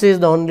 mercy is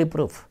the only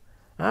proof.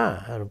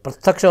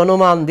 Pratyaksha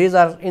Anuman, these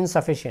are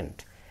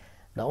insufficient.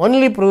 The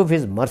only proof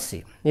is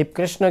mercy. If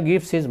Krishna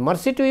gives his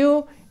mercy to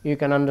you, you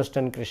can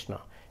understand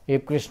Krishna.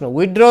 If Krishna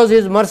withdraws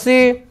his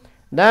mercy,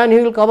 then he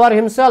will cover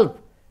himself.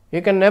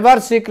 You can never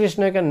see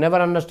Krishna, you can never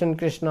understand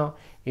Krishna.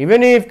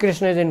 Even if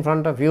Krishna is in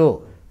front of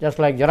you, just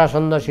like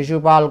Jarasandha,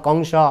 Shishupal,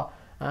 Kamsa,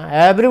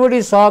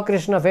 everybody saw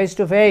Krishna face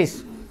to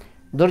face.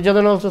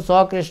 Duryodhana also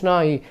saw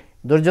Krishna.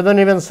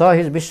 Duryodhana even saw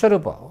his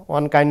Vishwarupa,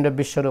 one kind of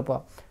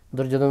Vishwarupa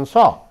Duryodhana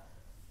saw.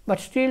 But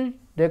still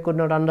they could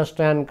not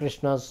understand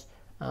Krishna's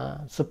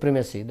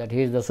supremacy, that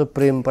he is the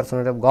supreme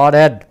personality of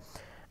Godhead.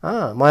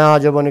 Maya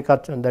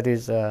Javanika, that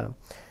is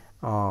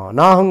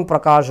Nahang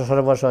Prakasha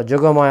Sarvasa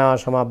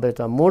Jagamaya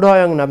Samabrita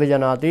Mudhayang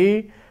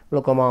Navijanati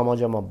Lokamam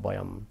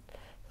Ajam.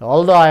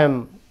 Although I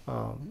am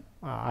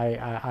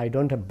I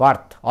don't have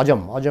birth,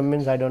 Ajam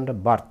means I don't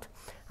have birth,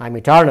 I am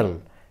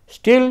eternal.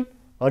 Still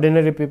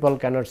ordinary people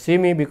cannot see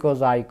me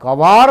because I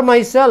cover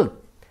myself.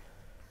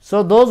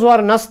 So those who are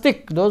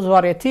Nastik, those who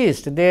are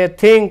atheist, they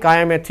think I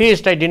am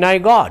atheist, I deny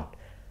God.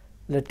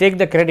 They take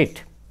the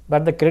credit,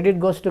 but the credit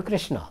goes to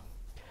Krishna.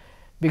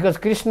 Because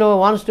Krishna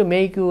wants to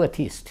make you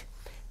atheist.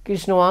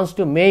 Krishna wants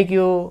to make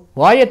you,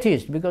 why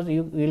atheist? Because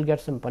you will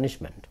get some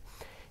punishment.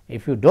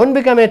 If you don't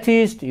become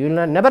atheist, you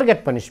will never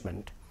get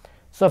punishment.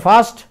 So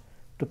first,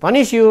 to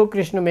punish you,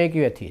 Krishna make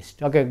you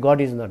atheist. Okay,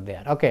 God is not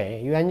there.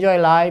 Okay, you enjoy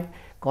life,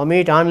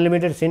 commit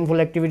unlimited sinful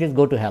activities,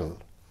 go to hell.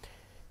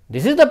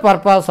 This is the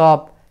purpose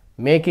of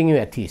making you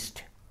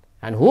atheist.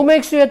 And who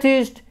makes you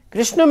atheist?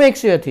 Krishna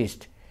makes you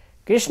atheist.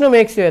 Krishna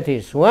makes you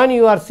atheist. When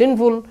you are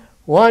sinful,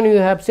 when you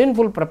have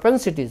sinful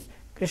propensities,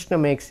 Krishna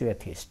makes you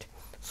atheist,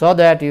 so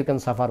that you can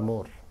suffer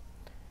more.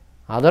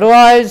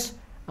 Otherwise,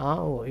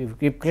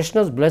 if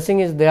Krishna's blessing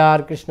is there,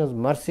 Krishna's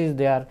mercy is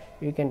there,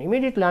 you can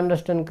immediately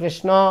understand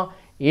Krishna,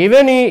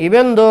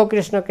 even though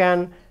Krishna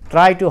can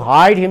try to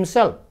hide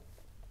himself.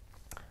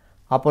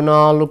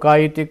 Apana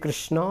lukaiti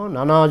Krishna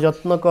nana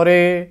jatna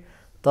kare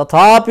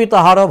tathapi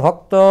tahara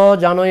bhakta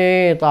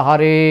janaye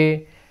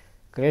tahare.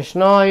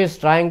 Krishna is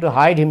trying to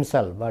hide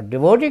himself, but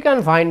devotee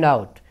can find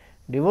out,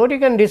 devotee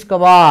can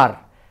discover.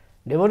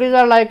 Devotees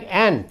are like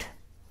ant.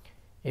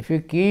 If you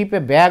keep a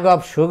bag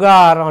of sugar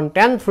on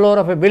 10th floor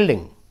of a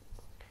building,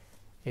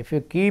 if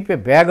you keep a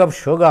bag of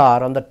sugar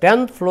on the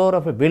 10th floor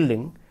of a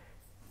building,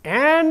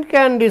 ant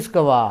can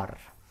discover.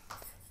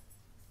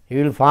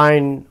 You will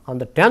find on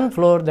the 10th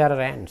floor there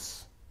are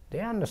ants. They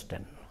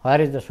understand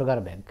where is the sugar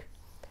bag.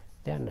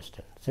 They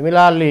understand.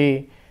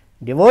 Similarly,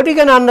 devotee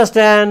can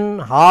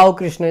understand how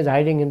Krishna is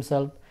hiding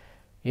himself.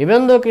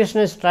 Even though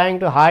Krishna is trying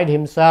to hide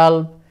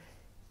himself,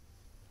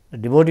 the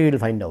devotee will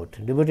find out.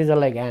 Devotees are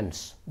like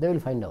ants. They will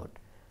find out.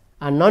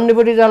 And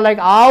non-devotees are like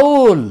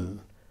owl.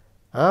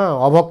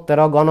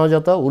 Abhaktara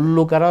ganajata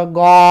ullukara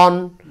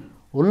gone.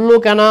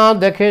 Ullukana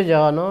dekhe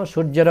jano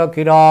surjara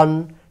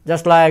kiran.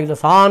 Just like the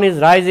sun is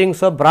rising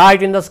so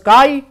bright in the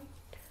sky.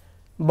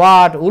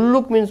 But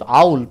ulluk means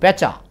owl,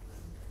 pecha.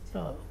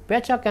 So,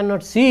 pecha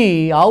cannot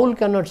see, owl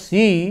cannot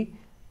see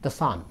the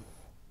sun.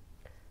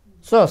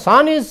 So,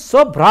 sun is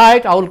so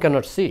bright, owl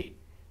cannot see.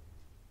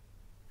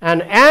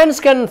 And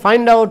ants can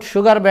find out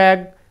sugar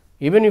bag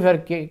even if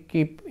you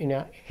keep in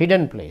a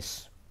hidden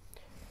place.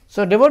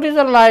 So devotees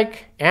are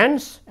like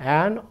ants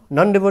and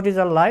non-devotees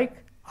are like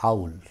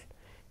owls.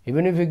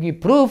 Even if you give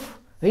proof,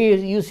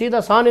 you see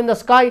the sun in the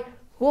sky,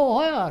 oh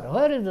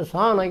where is the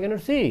sun? I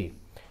cannot see.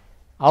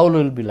 Owl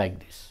will be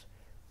like this.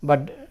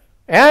 But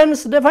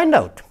ants, they find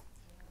out.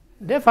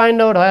 They find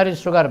out where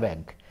is sugar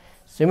bag.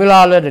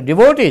 Similarly, the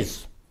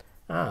devotees,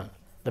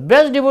 the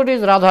best devotee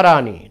is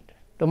Radharani.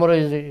 Tomorrow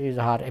is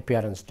her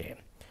appearance day.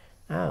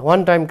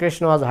 One time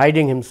Krishna was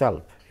hiding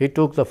himself. He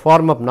took the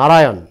form of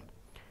Narayan.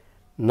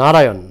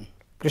 Narayan.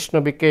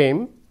 Krishna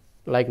became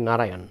like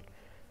Narayan.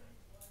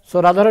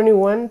 So Radharani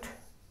went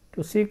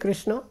to see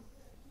Krishna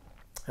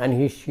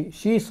and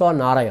she saw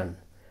Narayan.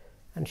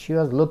 And she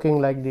was looking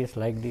like this,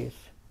 like this.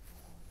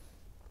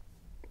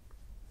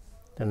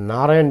 Then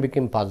Narayan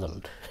became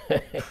puzzled.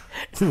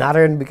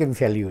 Narayan became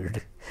failed.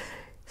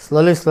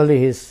 Slowly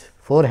his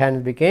four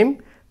hands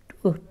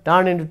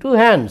turned into two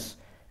hands,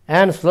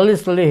 and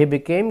slowly he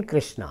became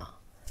Krishna.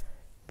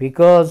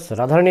 Because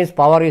Radharani's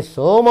power is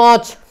so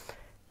much,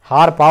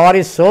 her power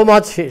is so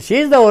much, she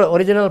is the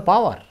original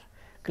power.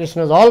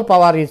 Krishna's all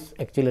power is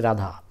actually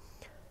Radha.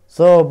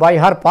 So by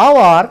her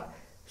power,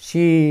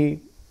 she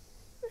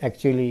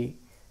actually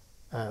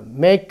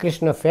make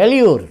Krishna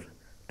failure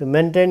to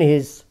maintain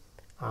his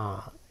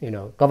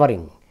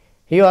covering.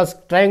 He was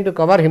trying to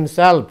cover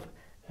himself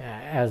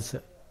as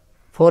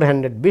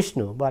four-handed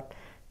Vishnu, but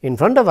in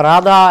front of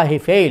Radha he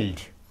failed.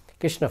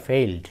 Krishna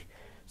failed.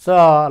 So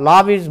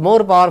love is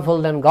more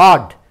powerful than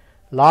God.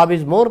 Love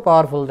is more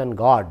powerful than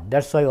God.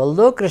 That's why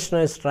although Krishna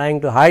is trying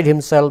to hide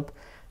himself,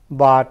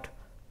 but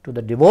to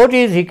the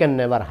devotees he can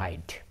never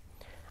hide.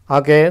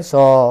 Okay,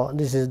 so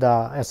this is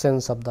the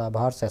essence of the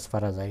verse as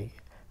far as I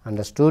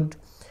understood.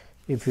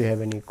 If you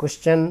have any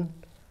question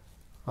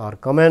or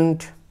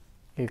comment,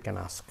 you can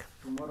ask.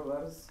 Two more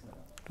verse.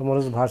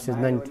 Tomorrow's verse is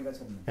 9.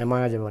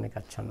 Maya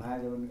Javanika Achanna. Maya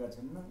Javanika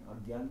Achanna,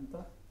 Agyanta.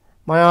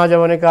 Maya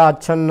Javanika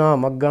Achanna,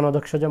 Maggana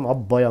Dakshajam,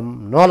 Abbayam,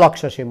 no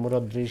Lakshasi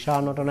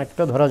Muradrisha, not an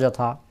actor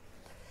Dharajatha.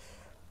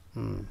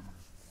 Not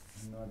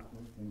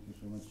good, thank you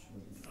so much.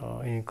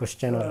 Any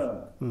question?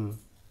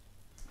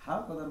 How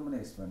Kadamuni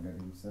expanded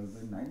himself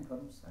in 9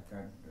 forms? I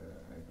can't.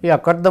 Yeah,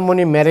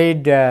 Kardamuni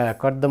married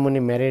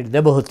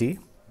Debahuti,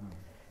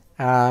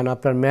 and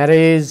after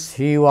marriage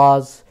he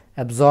was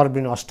absorbed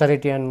in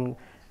austerity, and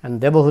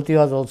Debahuti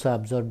was also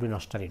absorbed in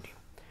austerity.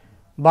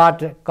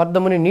 But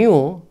Kardamuni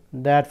knew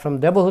that from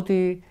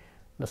Debahuti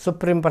the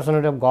Supreme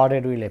Personality of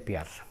Godhead will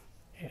appear.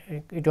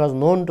 It was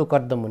known to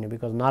Kardamuni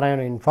because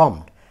Narayana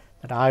informed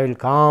that I will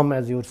come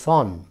as your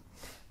son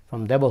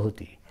from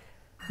Debahuti.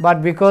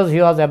 But because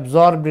he was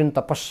absorbed in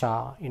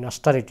tapasya, in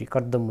austerity,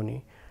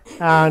 Kardamuni,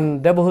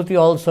 and Debahuti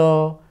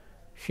also,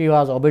 she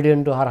was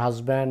obedient to her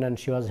husband and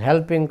she was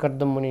helping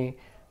Kardamuni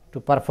to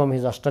perform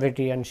his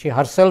austerity, and she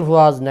herself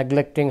was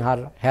neglecting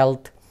her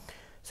health.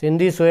 So in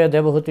this way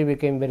Debahuti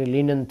became very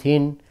lean and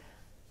thin,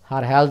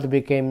 her health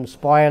became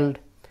spoiled.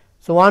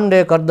 So one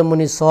day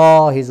Kardamuni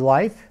saw his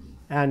wife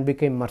and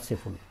became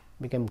merciful,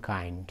 became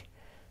kind.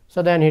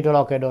 So then he told,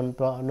 okay, don't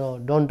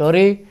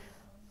worry,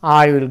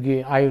 I will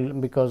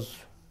because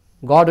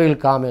God will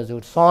come as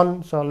your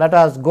son, so let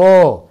us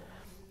go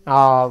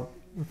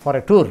for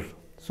a tour.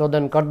 So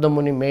then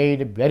Kardamuni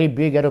made a very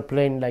big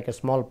aeroplane like a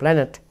small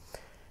planet,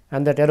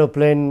 and that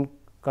aeroplane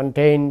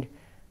contained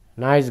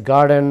nice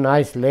garden,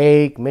 nice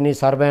lake, many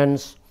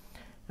servants,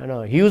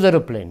 huge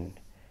aeroplane.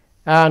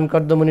 And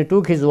Kardamuni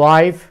took his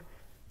wife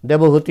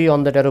Debahuti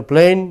on that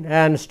aeroplane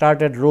and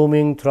started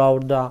roaming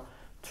throughout the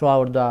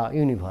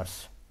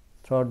universe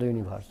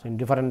in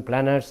different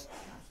planets.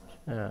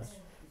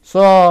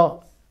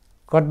 So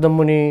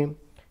Kardamuni,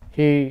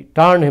 he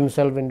turned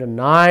himself into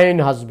 9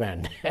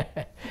 husbands,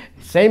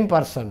 same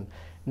person,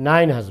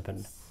 9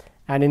 husbands,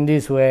 and in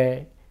this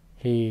way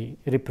he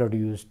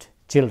reproduced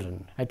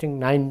children. I think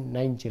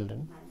 9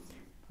 children.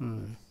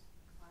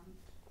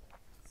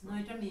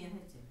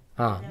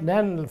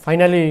 Then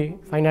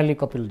finally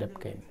Kapil Dev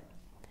came.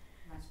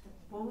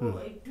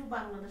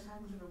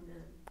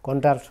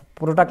 কোনটার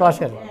পুরোটা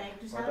ক্লাসের?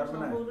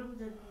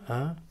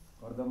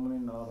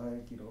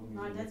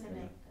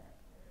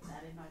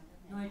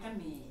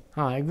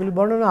 হ্যাঁ, এগুলি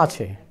বর্ণনা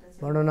আছে,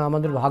 বর্ণনা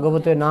আমাদের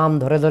ভাগবতে নাম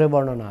ধরে ধরে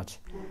বর্ণনা আছে।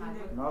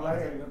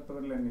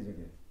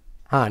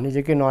 হ্যাঁ,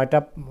 নিজেকে 9টা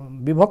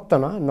বিভক্ত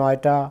না,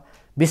 9টা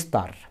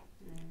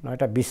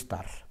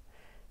বিস্তার।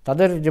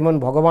 তাদের যেমন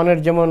ভগবান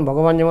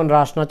যেমন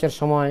রাস নাচের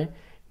সময়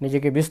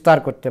নিজেকে বিস্তার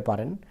করতে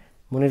পারেন,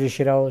 মুনি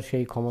ঋষিরাও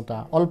সেই ক্ষমতা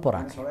অল্প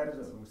রাখে।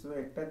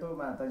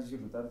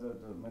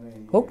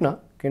 হোক না,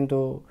 কিন্তু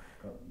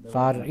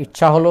তার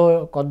ইচ্ছা হলো,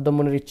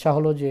 কদ্মমুনির ইচ্ছা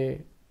হলো যে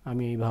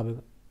আমি এইভাবে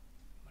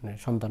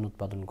সন্তান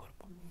উৎপাদন করব,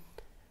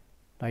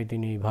 তাই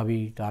তিনি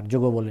এইভাবেই তার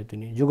যুগ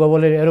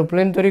বলে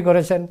এরোপ্লেন তৈরি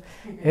করেছেন,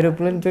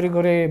 এরোপ্লেন তৈরি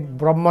করে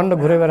ব্রহ্মাণ্ড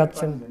ঘুরে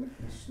বেড়াচ্ছেন।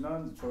 কৃষ্ণ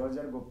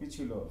 16,000 গোপী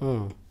ছিল,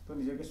 তো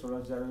নিজেকে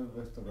 16,000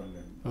 ব্যস্ত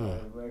করলেন,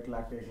 1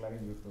 লাখ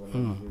ব্যস্ত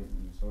করলেন,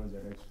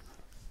 16,000।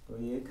 তো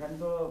এইখান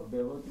তো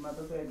দেবহূতি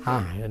মাতা তো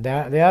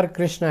there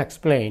Krishna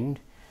explained,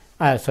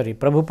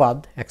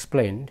 Prabhupada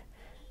explained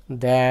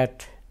that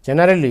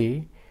generally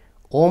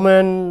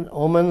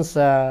woman's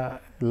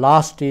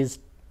lust is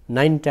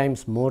 9 times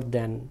more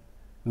than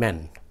men.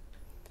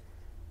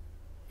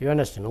 You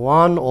understand?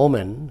 One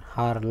woman,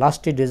 her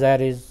lusty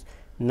desire is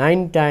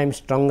 9 times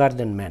stronger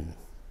than men.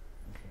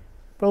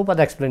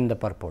 Prabhupada explained the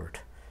purport.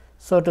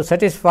 So to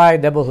satisfy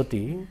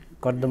Debahuti,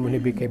 Kardamuni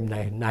became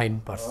 9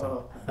 person.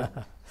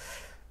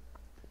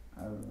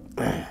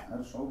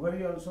 And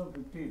Saubhari also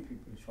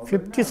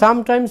 50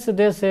 sometimes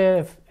they say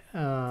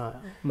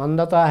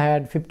Mandata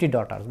had 50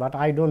 daughters, but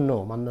I don't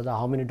know Mandata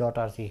how many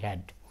daughters he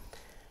had.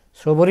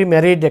 Saubhari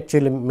married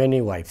actually many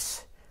wives.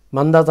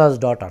 Mandata's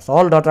daughters,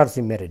 all daughters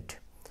he married.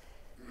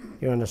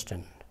 You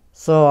understand?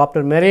 So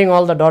after marrying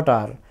all the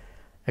daughter,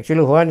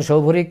 actually when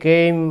Saubhari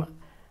came,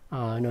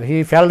 he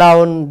fell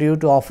down due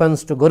to offense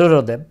to Guru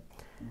Rodev,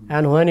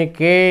 and when he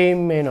came,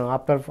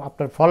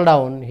 after fall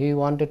down, he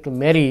wanted to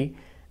marry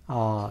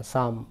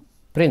some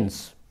prince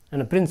and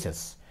a princess.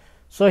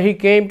 So he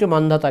came to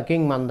Mandata,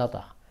 King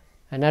Mandata,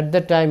 and at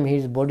that time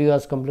his body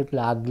was completely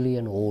ugly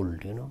and old,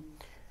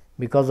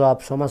 because of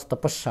so much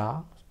tapasya.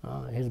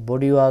 His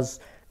body was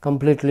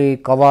completely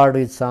covered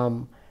with some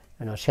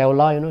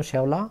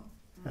shevla,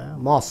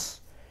 moss.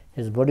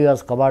 His body was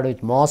covered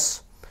with moss,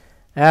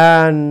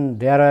 and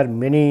there are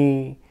many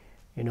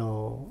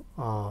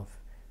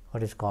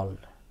what is called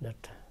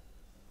that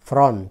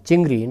prawn,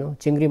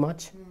 chingri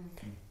much.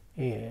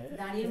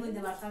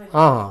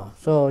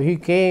 So he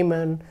came,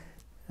 and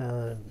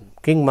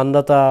King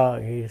Mandata,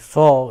 he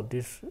saw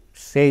this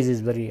sage is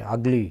very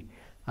ugly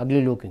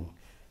looking.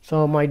 So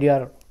my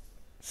dear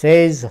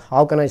sage,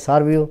 how can I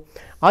serve you?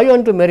 I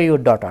want to marry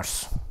your daughters.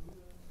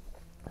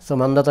 So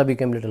Mandata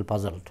became little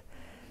puzzled,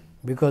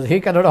 because he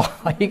cannot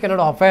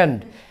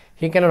offend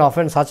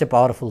such a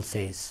powerful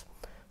sage.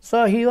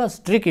 So he was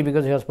tricky,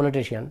 because he was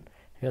politician.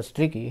 He was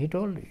tricky. He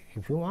told,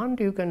 if you want,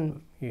 you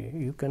can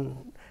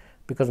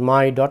because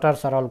my daughters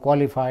are all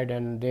qualified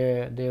and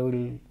they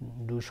will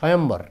do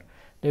Swayamvar.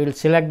 They will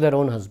select their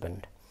own husband.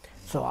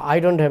 So I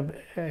don't have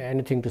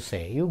anything to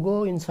say. You go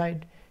inside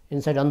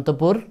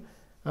Antapur.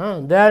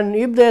 Then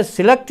if they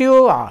select you,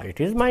 it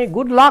is my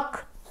good luck.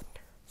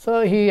 So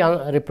he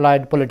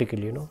replied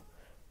politically,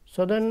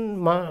 So then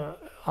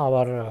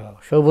our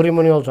Shobhuri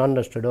Muni also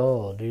understood,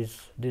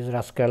 this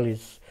rascal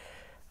is,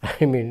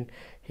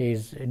 he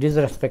is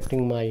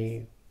disrespecting my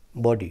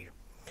body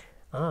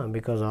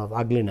because of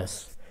ugliness.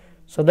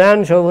 So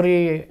then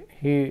Shobhuri,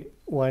 he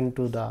went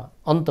to the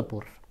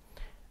Antapur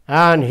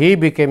and he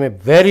became a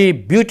very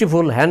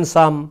beautiful,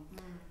 handsome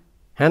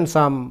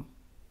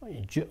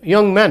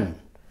young man.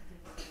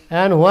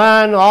 And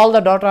when all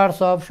the daughters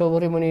of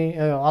Shobhuri Muni,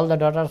 all the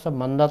daughters of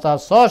Mandata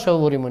saw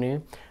Shobhuri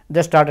Muni,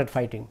 they started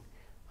fighting.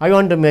 I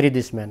want to marry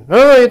this man.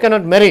 No, you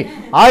cannot marry.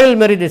 I will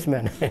marry this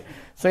man.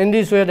 So in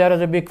this way there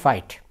was a big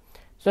fight.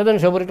 So then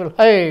Shobhuri told,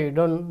 hey,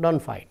 don't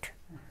fight.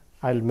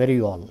 I will marry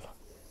you all.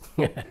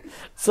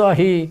 So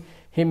he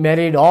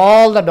married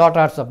all the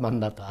daughters of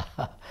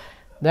Mandata.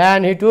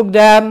 Then he took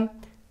them.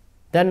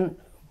 Then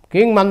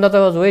King Mandata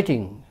was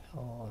waiting.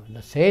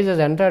 The sage has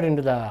entered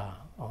into the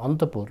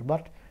Antapur,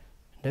 but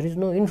there is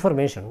no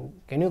information.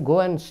 Can you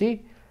go and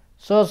see?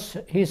 So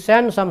he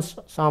sent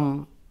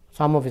some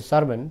of his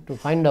servants to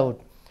find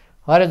out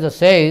where is the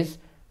sage,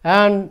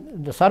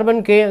 and the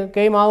servant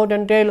came out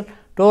and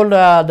told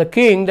the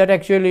king that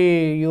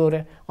actually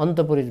your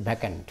Antapur is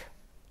vacant.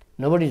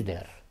 Nobody is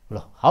there.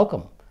 How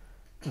come?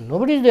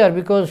 Nobody is there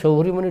because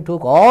Shobhuri Muni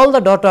took all the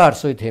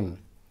daughters with him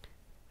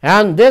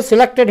and they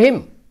selected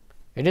him.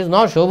 It is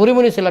not Shobhuri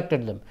Muni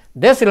selected them.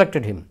 They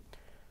selected him.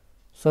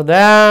 So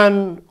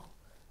then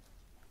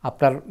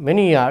after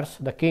many years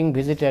the king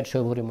visited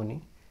Shobhuri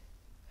Muni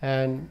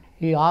and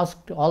he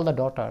asked all the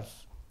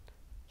daughters,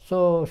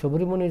 so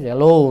Shobhuri Muni is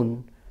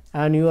alone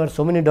and you are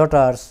so many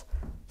daughters,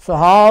 so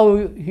how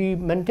he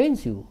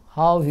maintains you,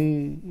 how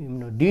he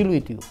deal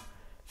with you?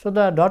 So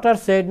the daughter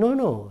said,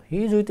 no,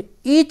 he is with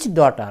each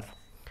daughter,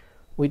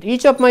 with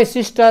each of my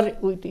sister,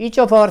 with each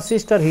of our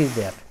sister he is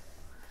there.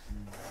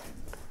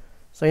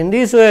 So in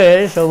this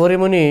way Shobhuri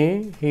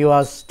Muni, he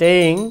was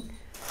staying,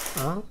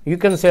 you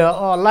can say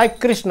like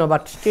Krishna,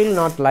 but still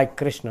not like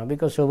Krishna,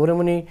 because Shobhuri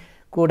Muni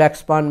could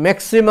expand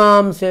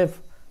maximum say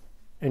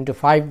into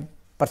 5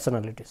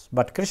 personalities,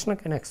 but Krishna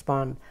can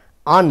expand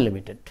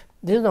unlimited.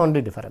 This is the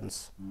only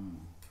difference.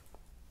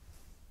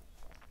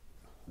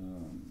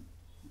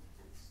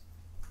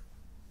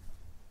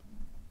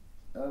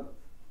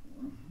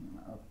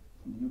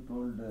 You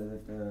told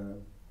that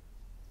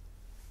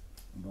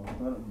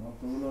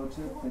ভক্তগুলো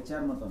হচ্ছে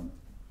পেচার মতন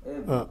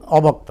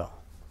অভক্ত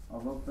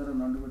অভক্তর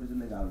নন্ডগড়ি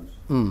চলে Gauss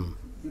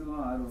কিরকম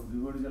আর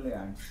বিগড়ি চলে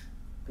আন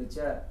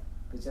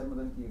পেচার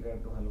মতন কি এটা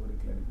একটু ভালো করে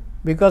ক্লিয়ার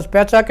because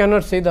পেঁচা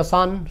cannot see the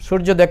sun,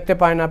 সূর্য দেখতে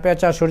পায় না,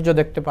 পেঁচা সূর্য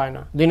দেখতে পায়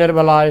না, দিনের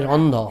বেলায়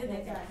অন্ধ,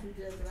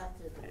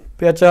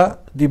 পেঁচা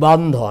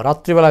দিবান্ধ,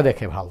 রাত্রিবেলায়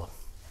দেখে ভালো,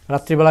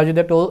 রাত্রিবেলায় যদি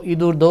একটা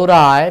ইঁদুর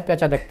দৌড়ায়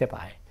পেঁচা দেখতে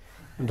পায়,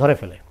 ধরে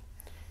ফেলে,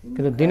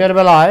 কিন্তু দিনের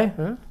বেলায়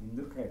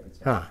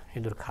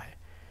ইঁদুর খায়,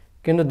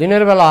 কিন্তু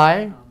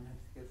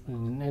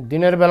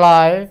দিনের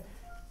বেলায়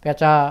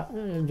পেঁচা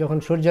যখন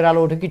সূর্যের আলো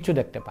উঠে কিচ্ছু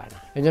দেখতে পায় না,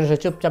 এই জন্য সে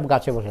চুপচাপ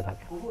গাছে বসে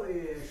থাকে।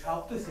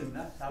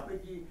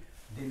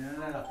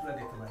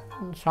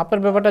 সাপের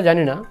ব্যাপারটা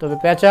জানি না, তবে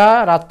পেঁচা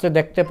রাত্রে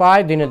দেখতে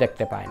পায়, দিনে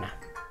দেখতে পায় না।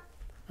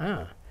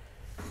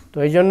 তো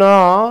এই জন্য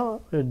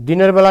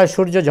দিনের বেলায়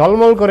সূর্য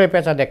ঝলমল করে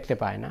পেঁচা দেখতে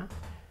পায় না,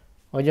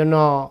 ওই জন্য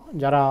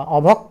যারা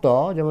অভক্ত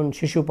যেমন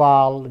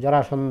শিশুপাল,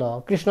 জরাসন্ধ,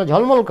 কৃষ্ণ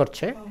ঝলমল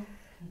করছে,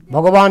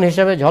 ভগবান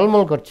হিসেবে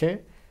ঝলমল করছে,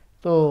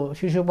 তো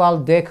শিশুপাল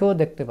দেখেও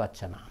দেখতে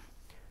পাচ্ছে না,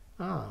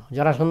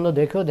 জরাসন্ধ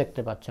দেখেও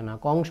দেখতে পাচ্ছে না,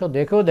 কংস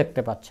দেখেও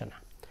দেখতে পাচ্ছে না,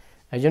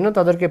 এই জন্য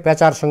তাদেরকে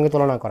পেঁচার সঙ্গে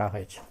তুলনা করা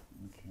হয়েছে।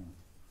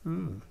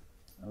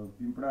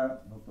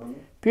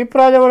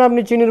 পিঁপড়া যেমন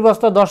আপনি চিনির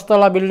বস্তা 10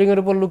 তলা বিল্ডিং এর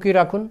উপর লুকিয়ে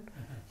রাখুন,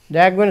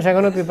 দেখবেন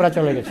সেখানে পিঁপড়া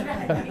চলে গেছে,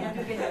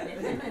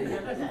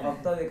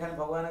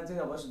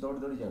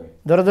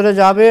 দৌড়ে দৌড়ে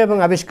যাবে এবং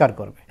আবিষ্কার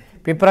করবে।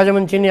 পিঁপড়া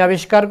যেমন চিনি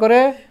আবিষ্কার করে,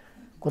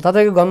 কোথা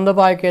থেকে গন্ধ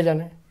পায় কে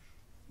জানে,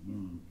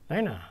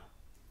 তাই না?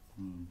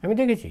 আমি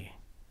দেখেছি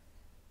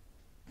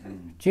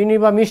চিনি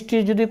বা মিষ্টি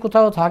যদি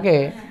কোথাও থাকে,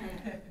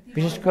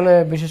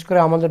 বিশেষ করে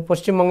আমাদের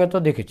পশ্চিমবঙ্গে তো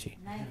দেখেছি,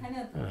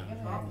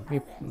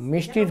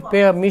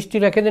 মিষ্টি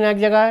রেখে দিন এক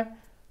জায়গায়,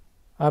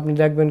 আপনি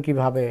দেখবেন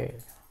কিভাবে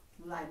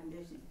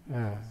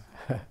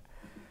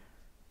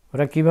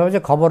ওরা কিভাবে যে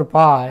খবর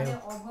পায়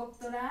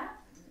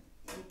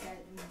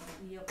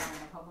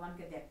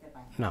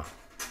না।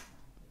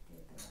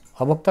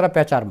 অভক্তরা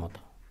পেঁচার মতো।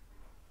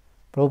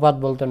 প্রভুপাদ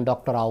বলতেন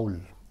ডক্টর আউল,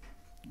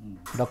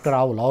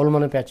 আউল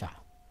মানে পেঁচা,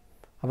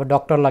 আবার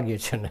ডক্টর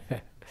লাগিয়েছেন,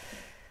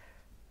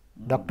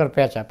 ডক্টর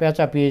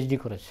পেঁচা পিএইচডি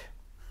করেছে।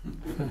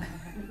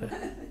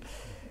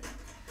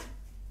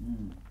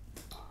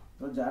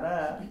 তো যারা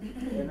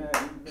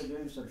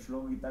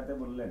শ্লোক গীতাতে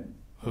বললেন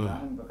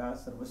প্রকাশ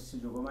সর্বস্ব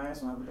যোগমায়া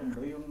সমাপিতম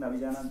ভয়ং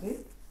নাভিজানাতি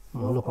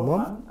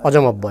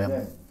অজমব্যয়ম,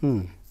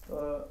 তো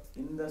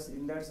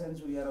in that sense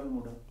we are all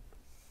Muda.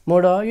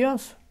 Muda,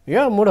 yes,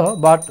 Yeah, Mudha,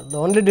 but the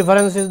only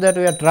difference is that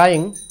we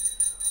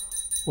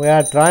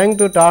are trying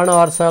to turn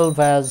ourselves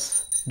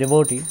as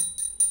devotee.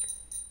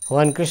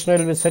 When Krishna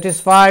will be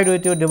satisfied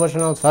with your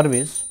devotional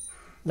service,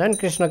 then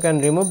Krishna can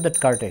remove that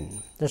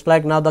curtain. Just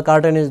like now the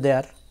curtain is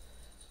there,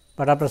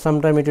 but after some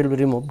time it will be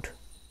removed.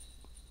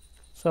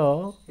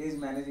 So he is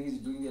managing, he is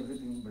doing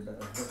everything, but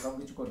সব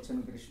কিছু করছেন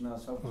কৃষ্ণ,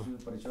 সব কিছু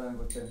পরিচালনা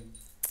করছেন।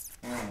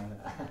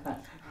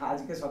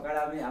 আজকে সকালে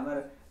আমি আমার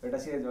এটা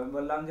সে আমি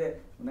বললাম যে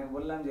ওনাকে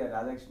বললাম যে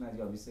রাধা কৃষ্ণ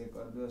আজকে অভিষেক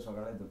করে দিও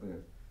সকালে দুপুরে,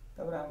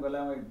 তারপরে আমি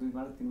বললাম 2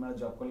 মাস 3 মাস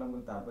জব করলাম,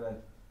 তারপরে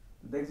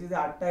দেখছি যে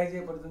 8টায় যে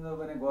পর্যন্ত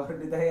মানে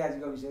গৌরনিতাই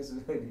আজকে অভিষেক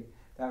শুরু হয়নি,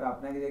 তারপর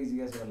আপনাকে যে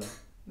জিজ্ঞাসা করলাম,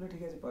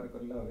 ঠিক আছে পরে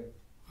করলে হবে।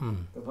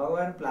 তো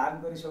ভগবান প্ল্যান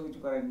করে সব কিছু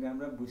করেননি,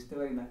 আমরা বুঝতে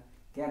পারি না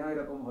কেন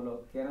এরকম হলো,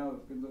 কেন,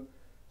 কিন্তু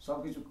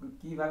সবকিছু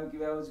কিভাবে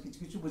কিভাবে কিছু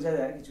কিছু বোঝা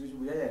যায়, কিছু কিছু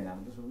বোঝা যায় না।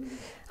 আমি তো সব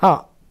হ্যাঁ,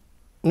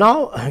 now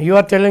you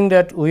are telling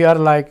that we are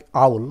like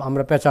আউল,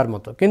 আমরা পেঁচার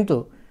মতো, কিন্তু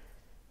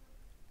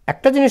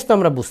একটা জিনিস তো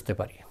আমরা বুঝতে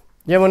পারি,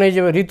 যেমন এই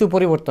যে ঋতু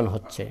পরিবর্তন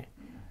হচ্ছে,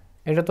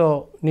 এটা তো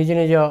নিজে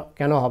নিজে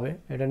কেন হবে,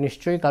 এটা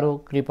নিশ্চয়ই কারো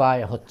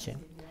কৃপায় হচ্ছে।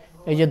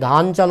 এই যে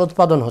ধান চাল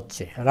উৎপাদন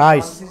হচ্ছে,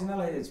 রাইস,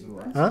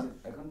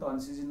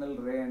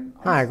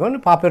 হ্যাঁ এখন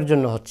পাপের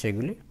জন্য হচ্ছে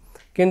এগুলি,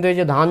 কিন্তু এই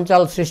যে ধান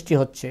চাল সৃষ্টি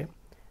হচ্ছে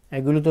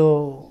এগুলি তো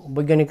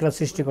বৈজ্ঞানিকরা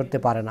সৃষ্টি করতে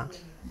পারে না,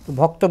 তো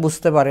ভক্ত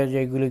বুঝতে পারে যে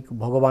এগুলি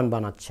ভগবান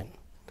বানাচ্ছেন।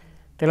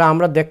 তাহলে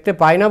আমরা দেখতে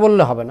পাই না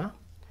বললে হবে না,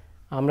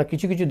 আমরা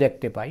কিছু কিছু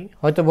দেখতে পাই।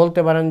 হয়তো বলতে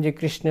পারেন যে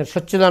কৃষ্ণের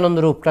সচ্চিদানন্দ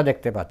রূপটা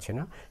দেখতে পাচ্ছি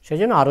না, সেই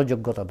জন্য আরও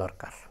যোগ্যতা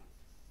দরকার,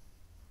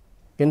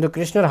 কিন্তু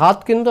কৃষ্ণের হাত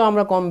কিন্তু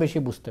আমরা কম বেশি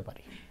বুঝতে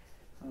পারি,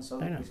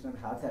 তাই না?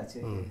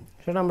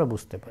 সেটা আমরা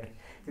বুঝতে পারি।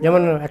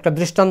 যেমন একটা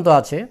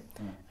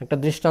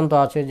দৃষ্টান্ত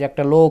আছে যে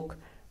একটা লোক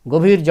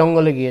গভীর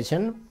জঙ্গলে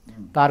গিয়েছেন,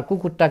 তার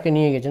কুকুরটাকে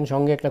নিয়ে গেছেন,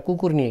 সঙ্গে একটা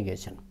কুকুর নিয়ে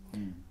গেছেন।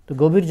 তো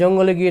গভীর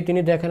জঙ্গলে গিয়ে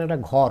তিনি দেখেন একটা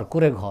ঘর,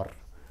 কুড়ে ঘর,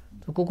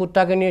 তো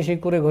কুকুরটাকে নিয়ে সেই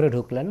কুড়ে ঘরে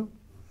ঢুকলেন।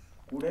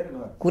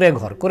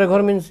 কুড়ে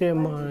ঘর মিনস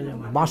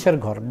বাঁশের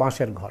ঘর,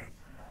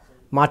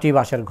 মাটি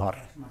বাঁশের ঘর।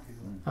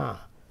 হ্যাঁ,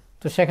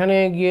 তো সেখানে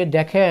গিয়ে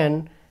দেখেন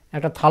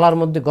একটা থালার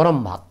মধ্যে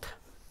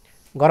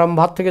গরম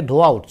ভাত থেকে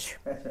ধোঁয়া উঠছে।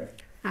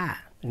 হ্যাঁ,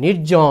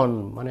 নির্জন,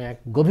 মানে এক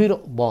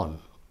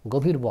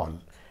গভীর বন,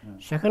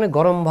 সেখানে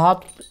গরম ভাত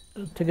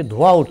থেকে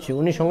ধোঁয়া উঠছে।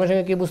 উনি সঙ্গে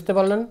সঙ্গে কি বুঝতে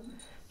পারলেন?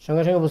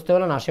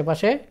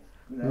 আশেপাশে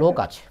লোক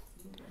আছে,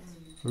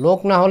 লোক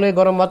না হলে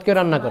গরম ভাত কে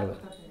রান্না করবে?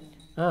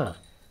 হ্যাঁ,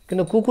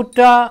 কিন্তু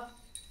কুকুরটা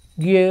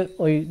গিয়ে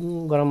ওই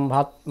গরম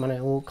ভাত মানে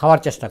ও খাওয়ার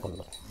চেষ্টা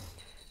করলো।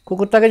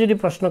 কুকুরটাকে যদি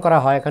প্রশ্ন করা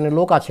হয় এখানে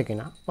লোক আছে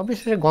কিনা,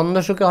 অবশ্যই গন্ধ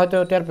শুকে হয়তো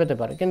টের পেতে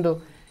পারে, কিন্তু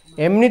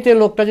এমনিতে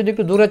লোকটা যদি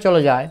একটু দূরে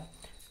চলে যায়,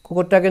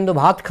 কুকুরটা কিন্তু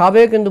ভাত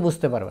খাবে কিন্তু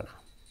বুঝতে পারবে না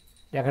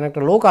এখানে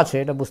একটা লোক আছে,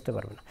 এটা বুঝতে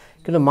পারবে না।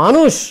 কিন্তু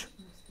মানুষ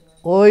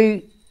ওই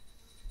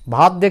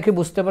ভাত দেখে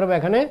বুঝতে পারবে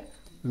এখানে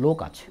লোক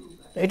আছে।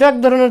 এটা এক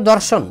ধরনের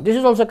দর্শন। This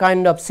is also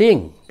kind of seeing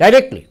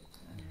directly.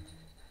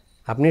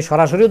 আপনি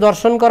সরাসরি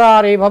দর্শন করা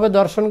আর এইভাবে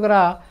দর্শন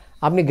করা,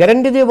 আপনি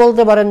গ্যারেন্টি দিয়ে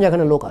বলতে পারেন যে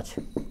এখানে লোক আছে।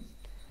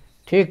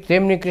 ঠিক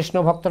তেমনি কৃষ্ণ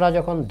ভক্তরা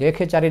যখন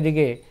দেখে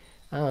চারিদিকে,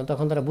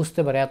 তখন তারা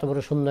বুঝতে পারে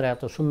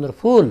এত সুন্দর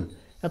ফুল,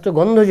 এত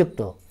গন্ধযুক্ত,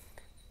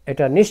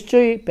 এটা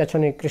নিশ্চয়ই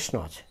পেছনে কৃষ্ণ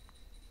আছে,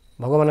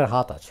 ভগবানের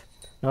হাত আছে,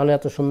 নাহলে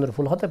এত সুন্দর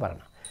ফুল হতে পারে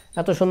না।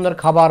 এত সুন্দর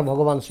খাবার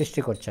ভগবান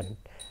সৃষ্টি করছেন,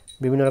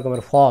 বিভিন্ন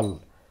রকমের ফল,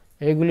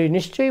 এইগুলি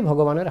নিশ্চয়ই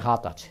ভগবানের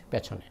হাত আছে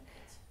পেছনে।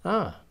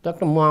 হ্যাঁ, তো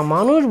একটা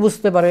মানুষ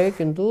বুঝতে পারে,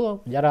 কিন্তু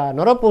যারা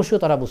নরপশু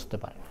তারা বুঝতে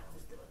পারে না।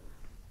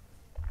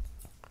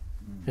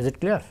 Is it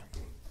clear?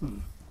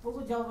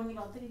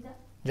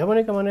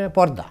 যবনিকা মানে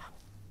পর্দা।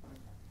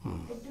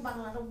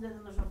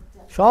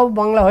 সব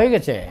বাংলা হয়ে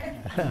গেছে।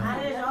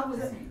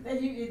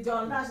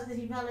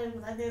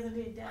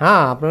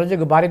 হ্যাঁ, আপনারা যে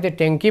বাড়িতে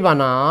ট্যাঙ্কি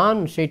বানান,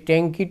 সেই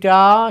ট্যাঙ্কিটা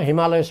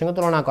হিমালয়ের সঙ্গে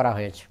তুলনা করা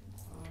হয়েছে।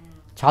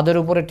 ছাদের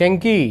উপরে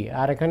ট্যাঙ্কি,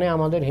 আর এখানে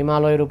আমাদের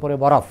হিমালয়ের উপরে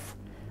বরফ,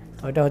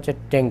 ওইটা হচ্ছে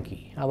ট্যাঙ্কি।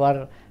 আবার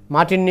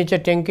মাটির নিচে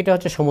ট্যাঙ্কিটা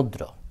হচ্ছে সমুদ্র,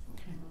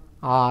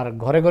 আর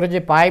ঘরে ঘরে যে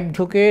পাইপ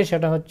ঢুকে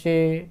সেটা হচ্ছে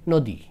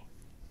নদী।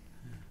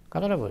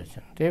 কথাটা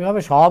বলছেন তো এইভাবে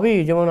সবই,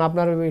 যেমন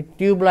আপনার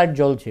টিউবলাইট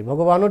জ্বলছে,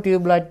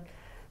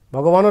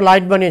 ভগবানও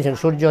লাইট বানিয়েছেন,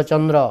 সূর্য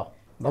চন্দ্র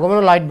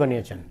ভগবানও লাইট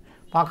বানিয়েছেন,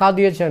 পাখা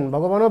দিয়েছেন,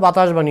 ভগবানও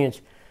বাতাস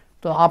বানিয়েছে।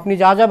 তো আপনি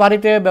যা যা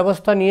বাড়িতে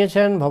ব্যবস্থা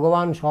নিয়েছেন,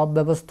 ভগবান সব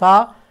ব্যবস্থা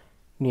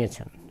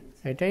নিয়েছেন,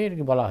 এটাই আর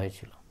কি বলা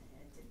হয়েছিল।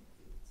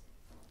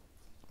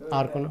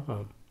 আর কোনো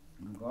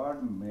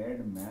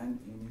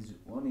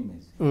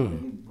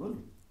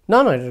না,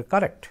 এটা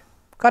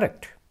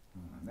কারেক্ট।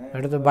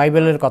 এটা তো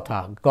বাইবেলের কথা।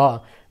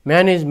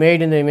 Man is made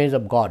in the image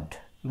of god,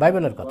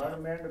 বাইবেলের কথা।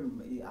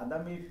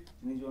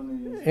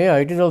 Yeah,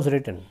 it is also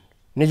written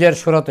নিজের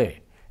সুরতে।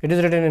 It is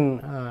written in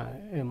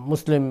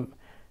Muslim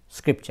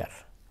scripture.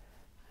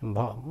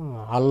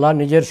 আল্লাহ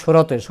নিজের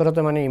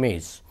সুরতে মানে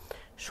ইমেজ,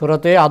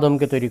 সুরতে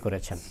আদমকে তৈরি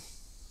করেছেন।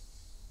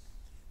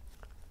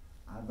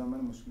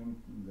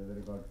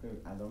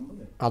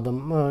 আদম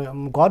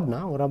গড না,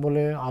 ওরা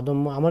বলে আদম।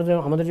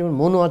 আমাদের যেমন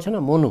মনু আছে না,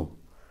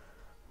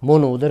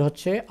 মনু ওদের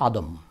হচ্ছে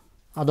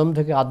আদম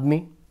থেকে আদমি।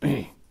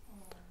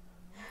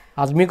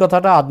 আদমি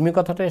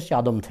কথাটা এসছে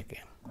আদম থেকে,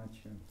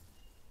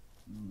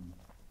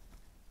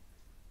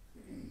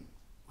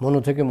 মনু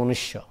থেকে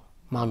মনুষ্য,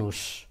 মানুষ।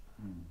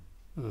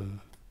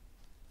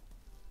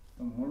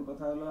 তো মূল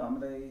কথা হলো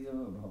আমরা এই যে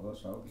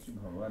সবকিছু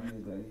ভগবানের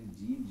এই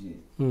জীব যে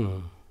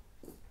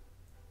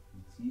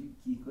জীব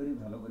কি করি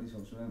ভালো করি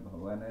সবসময়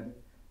ভগবানের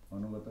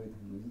অনুগত হয়ে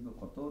থাকবে, কিন্তু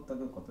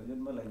তাকে কত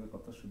জন্ম লাগবে,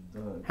 কত শুদ্ধ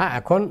হবে। হ্যাঁ,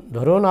 এখন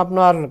ধরুন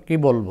আপনার কি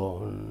বলবো,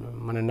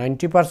 মানে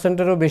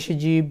 90%-এরও বেশি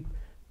জীব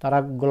তারা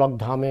গোলক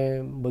ধামে,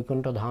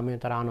 বৈকুণ্ঠ ধামে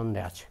তারা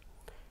আনন্দে আছে।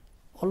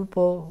 অল্প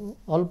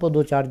অল্প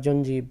 2-4 জন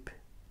জীব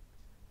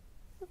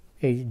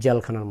এই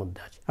জেলখানার মধ্যে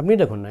আছে। আপনি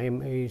দেখুন না,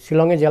 এই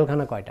শিলংয়ে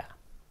জেলখানা কয়টা?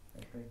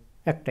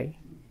 একটাই।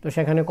 তো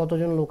সেখানে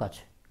কতজন লোক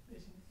আছে?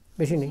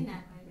 বেশি নেই।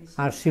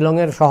 আর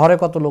শিলংয়ের শহরে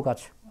কত লোক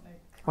আছে?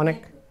 অনেক।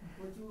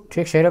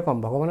 ঠিক সেই রকম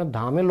ভগবানের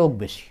ধামে লোক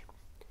বেশি,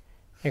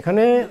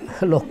 এখানে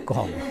লোক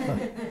কম।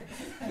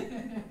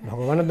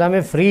 ভগবানের ধামে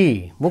ফ্রি,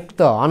 মুক্ত,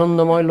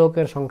 আনন্দময়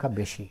লোকের সংখ্যা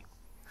বেশি।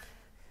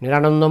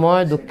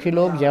 নিরানন্দময় দুঃখী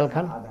লোক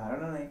জেলখানা।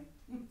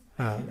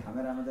 হ্যাঁ,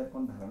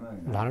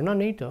 ধারণা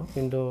নেই তো,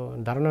 কিন্তু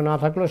ধারণা না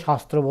থাকলেও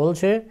শাস্ত্র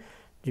বলছে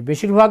যে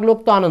বেশিরভাগ লোক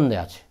তো আনন্দে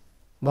আছে,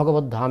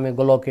 ভগবত ধামে,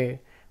 গোলকে,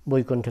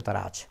 বৈকুণ্ঠে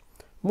তারা আছে।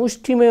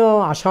 মুষ্টিমেয়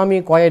আসামি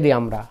কয়েদি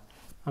আমরা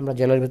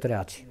জেলের ভিতরে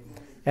আছি।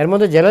 এর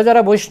মধ্যে জেলে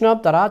যারা বৈষ্ণব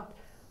তারা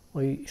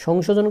ওই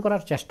সংশোধন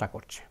করার চেষ্টা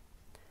করছে,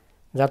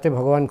 যাতে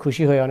ভগবান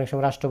খুশি হয়ে, অনেক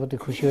সময় রাষ্ট্রপতি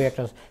খুশি হয়ে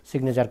একটা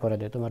সিগনেচার করে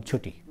দেয়, তোমার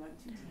ছুটি।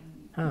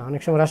 হ্যাঁ,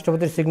 অনেক সময়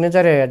রাষ্ট্রপতির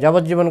সিগনেচারে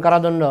যাবজ্জীবন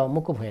কারাদণ্ড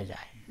মুকুব হয়ে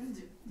যায়,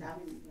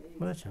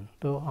 বুঝেছেন?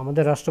 তো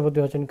আমাদের রাষ্ট্রপতি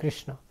হচ্ছেন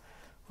কৃষ্ণ।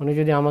 উনি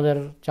যদি আমাদের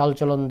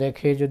চালচলন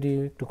দেখে যদি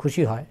একটু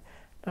খুশি হয়,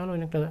 তাহলে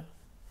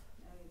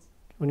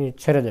উনি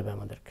ছেড়ে দেবে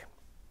আমাদেরকে,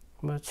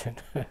 বুঝছেন?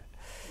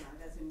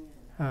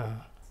 হ্যাঁ,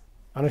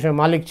 অনেক সময়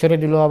মালিক ছেড়ে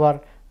দিল, আবার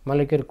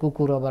মালিকের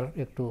কুকুর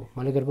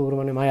মালিকের কুকুর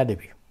মানে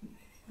মায়াদেবী।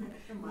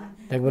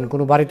 দেখবেন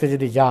কোনো বাড়িতে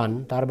যদি যান,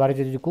 তার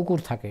বাড়িতে যদি কুকুর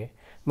থাকে,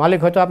 মালিক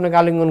হয়তো আপনাকে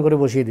আলিঙ্গন করে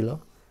বসিয়ে দিল,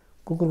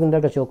 কুকুর কিন্তু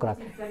একটা চোখ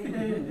রাখে।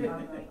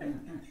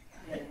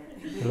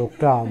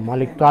 লোকটা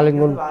মালিক তো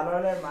আলিঙ্গন,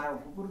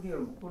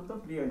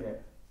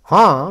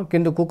 হ্যাঁ,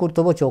 কিন্তু কুকুর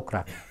তবু চোখ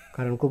রাখে,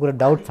 কারণ কুকুরের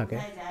ডাউট থাকে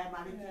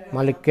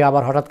মালিককে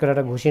আবার হঠাৎ করে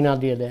একটা ঘুষি না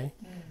দিয়ে দেয়,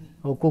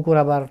 ও কুকুর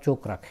আবার চোখ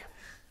রাখে,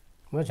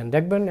 বুঝেছেন?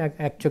 দেখবেন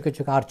এক চোখে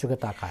আর চোখে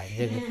তাকায়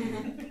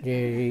যে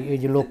এই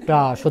যে লোকটা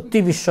সত্যি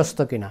বিশ্বস্ত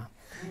কিনা।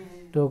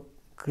 তো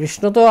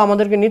কৃষ্ণ তো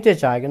আমাদেরকে নিতে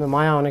চায়, কিন্তু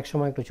মায়া অনেক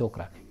সময় একটু চোখ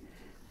রাখে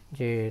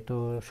যে তো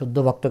শুদ্ধ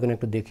ভক্ত কিনা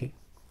একটু দেখি।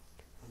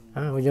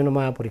 হ্যাঁ, ওই জন্য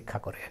মায়া পরীক্ষা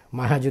করে।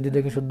 মায়া যদি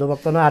দেখি শুদ্ধ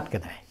ভক্ত না, আটকে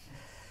দেয়।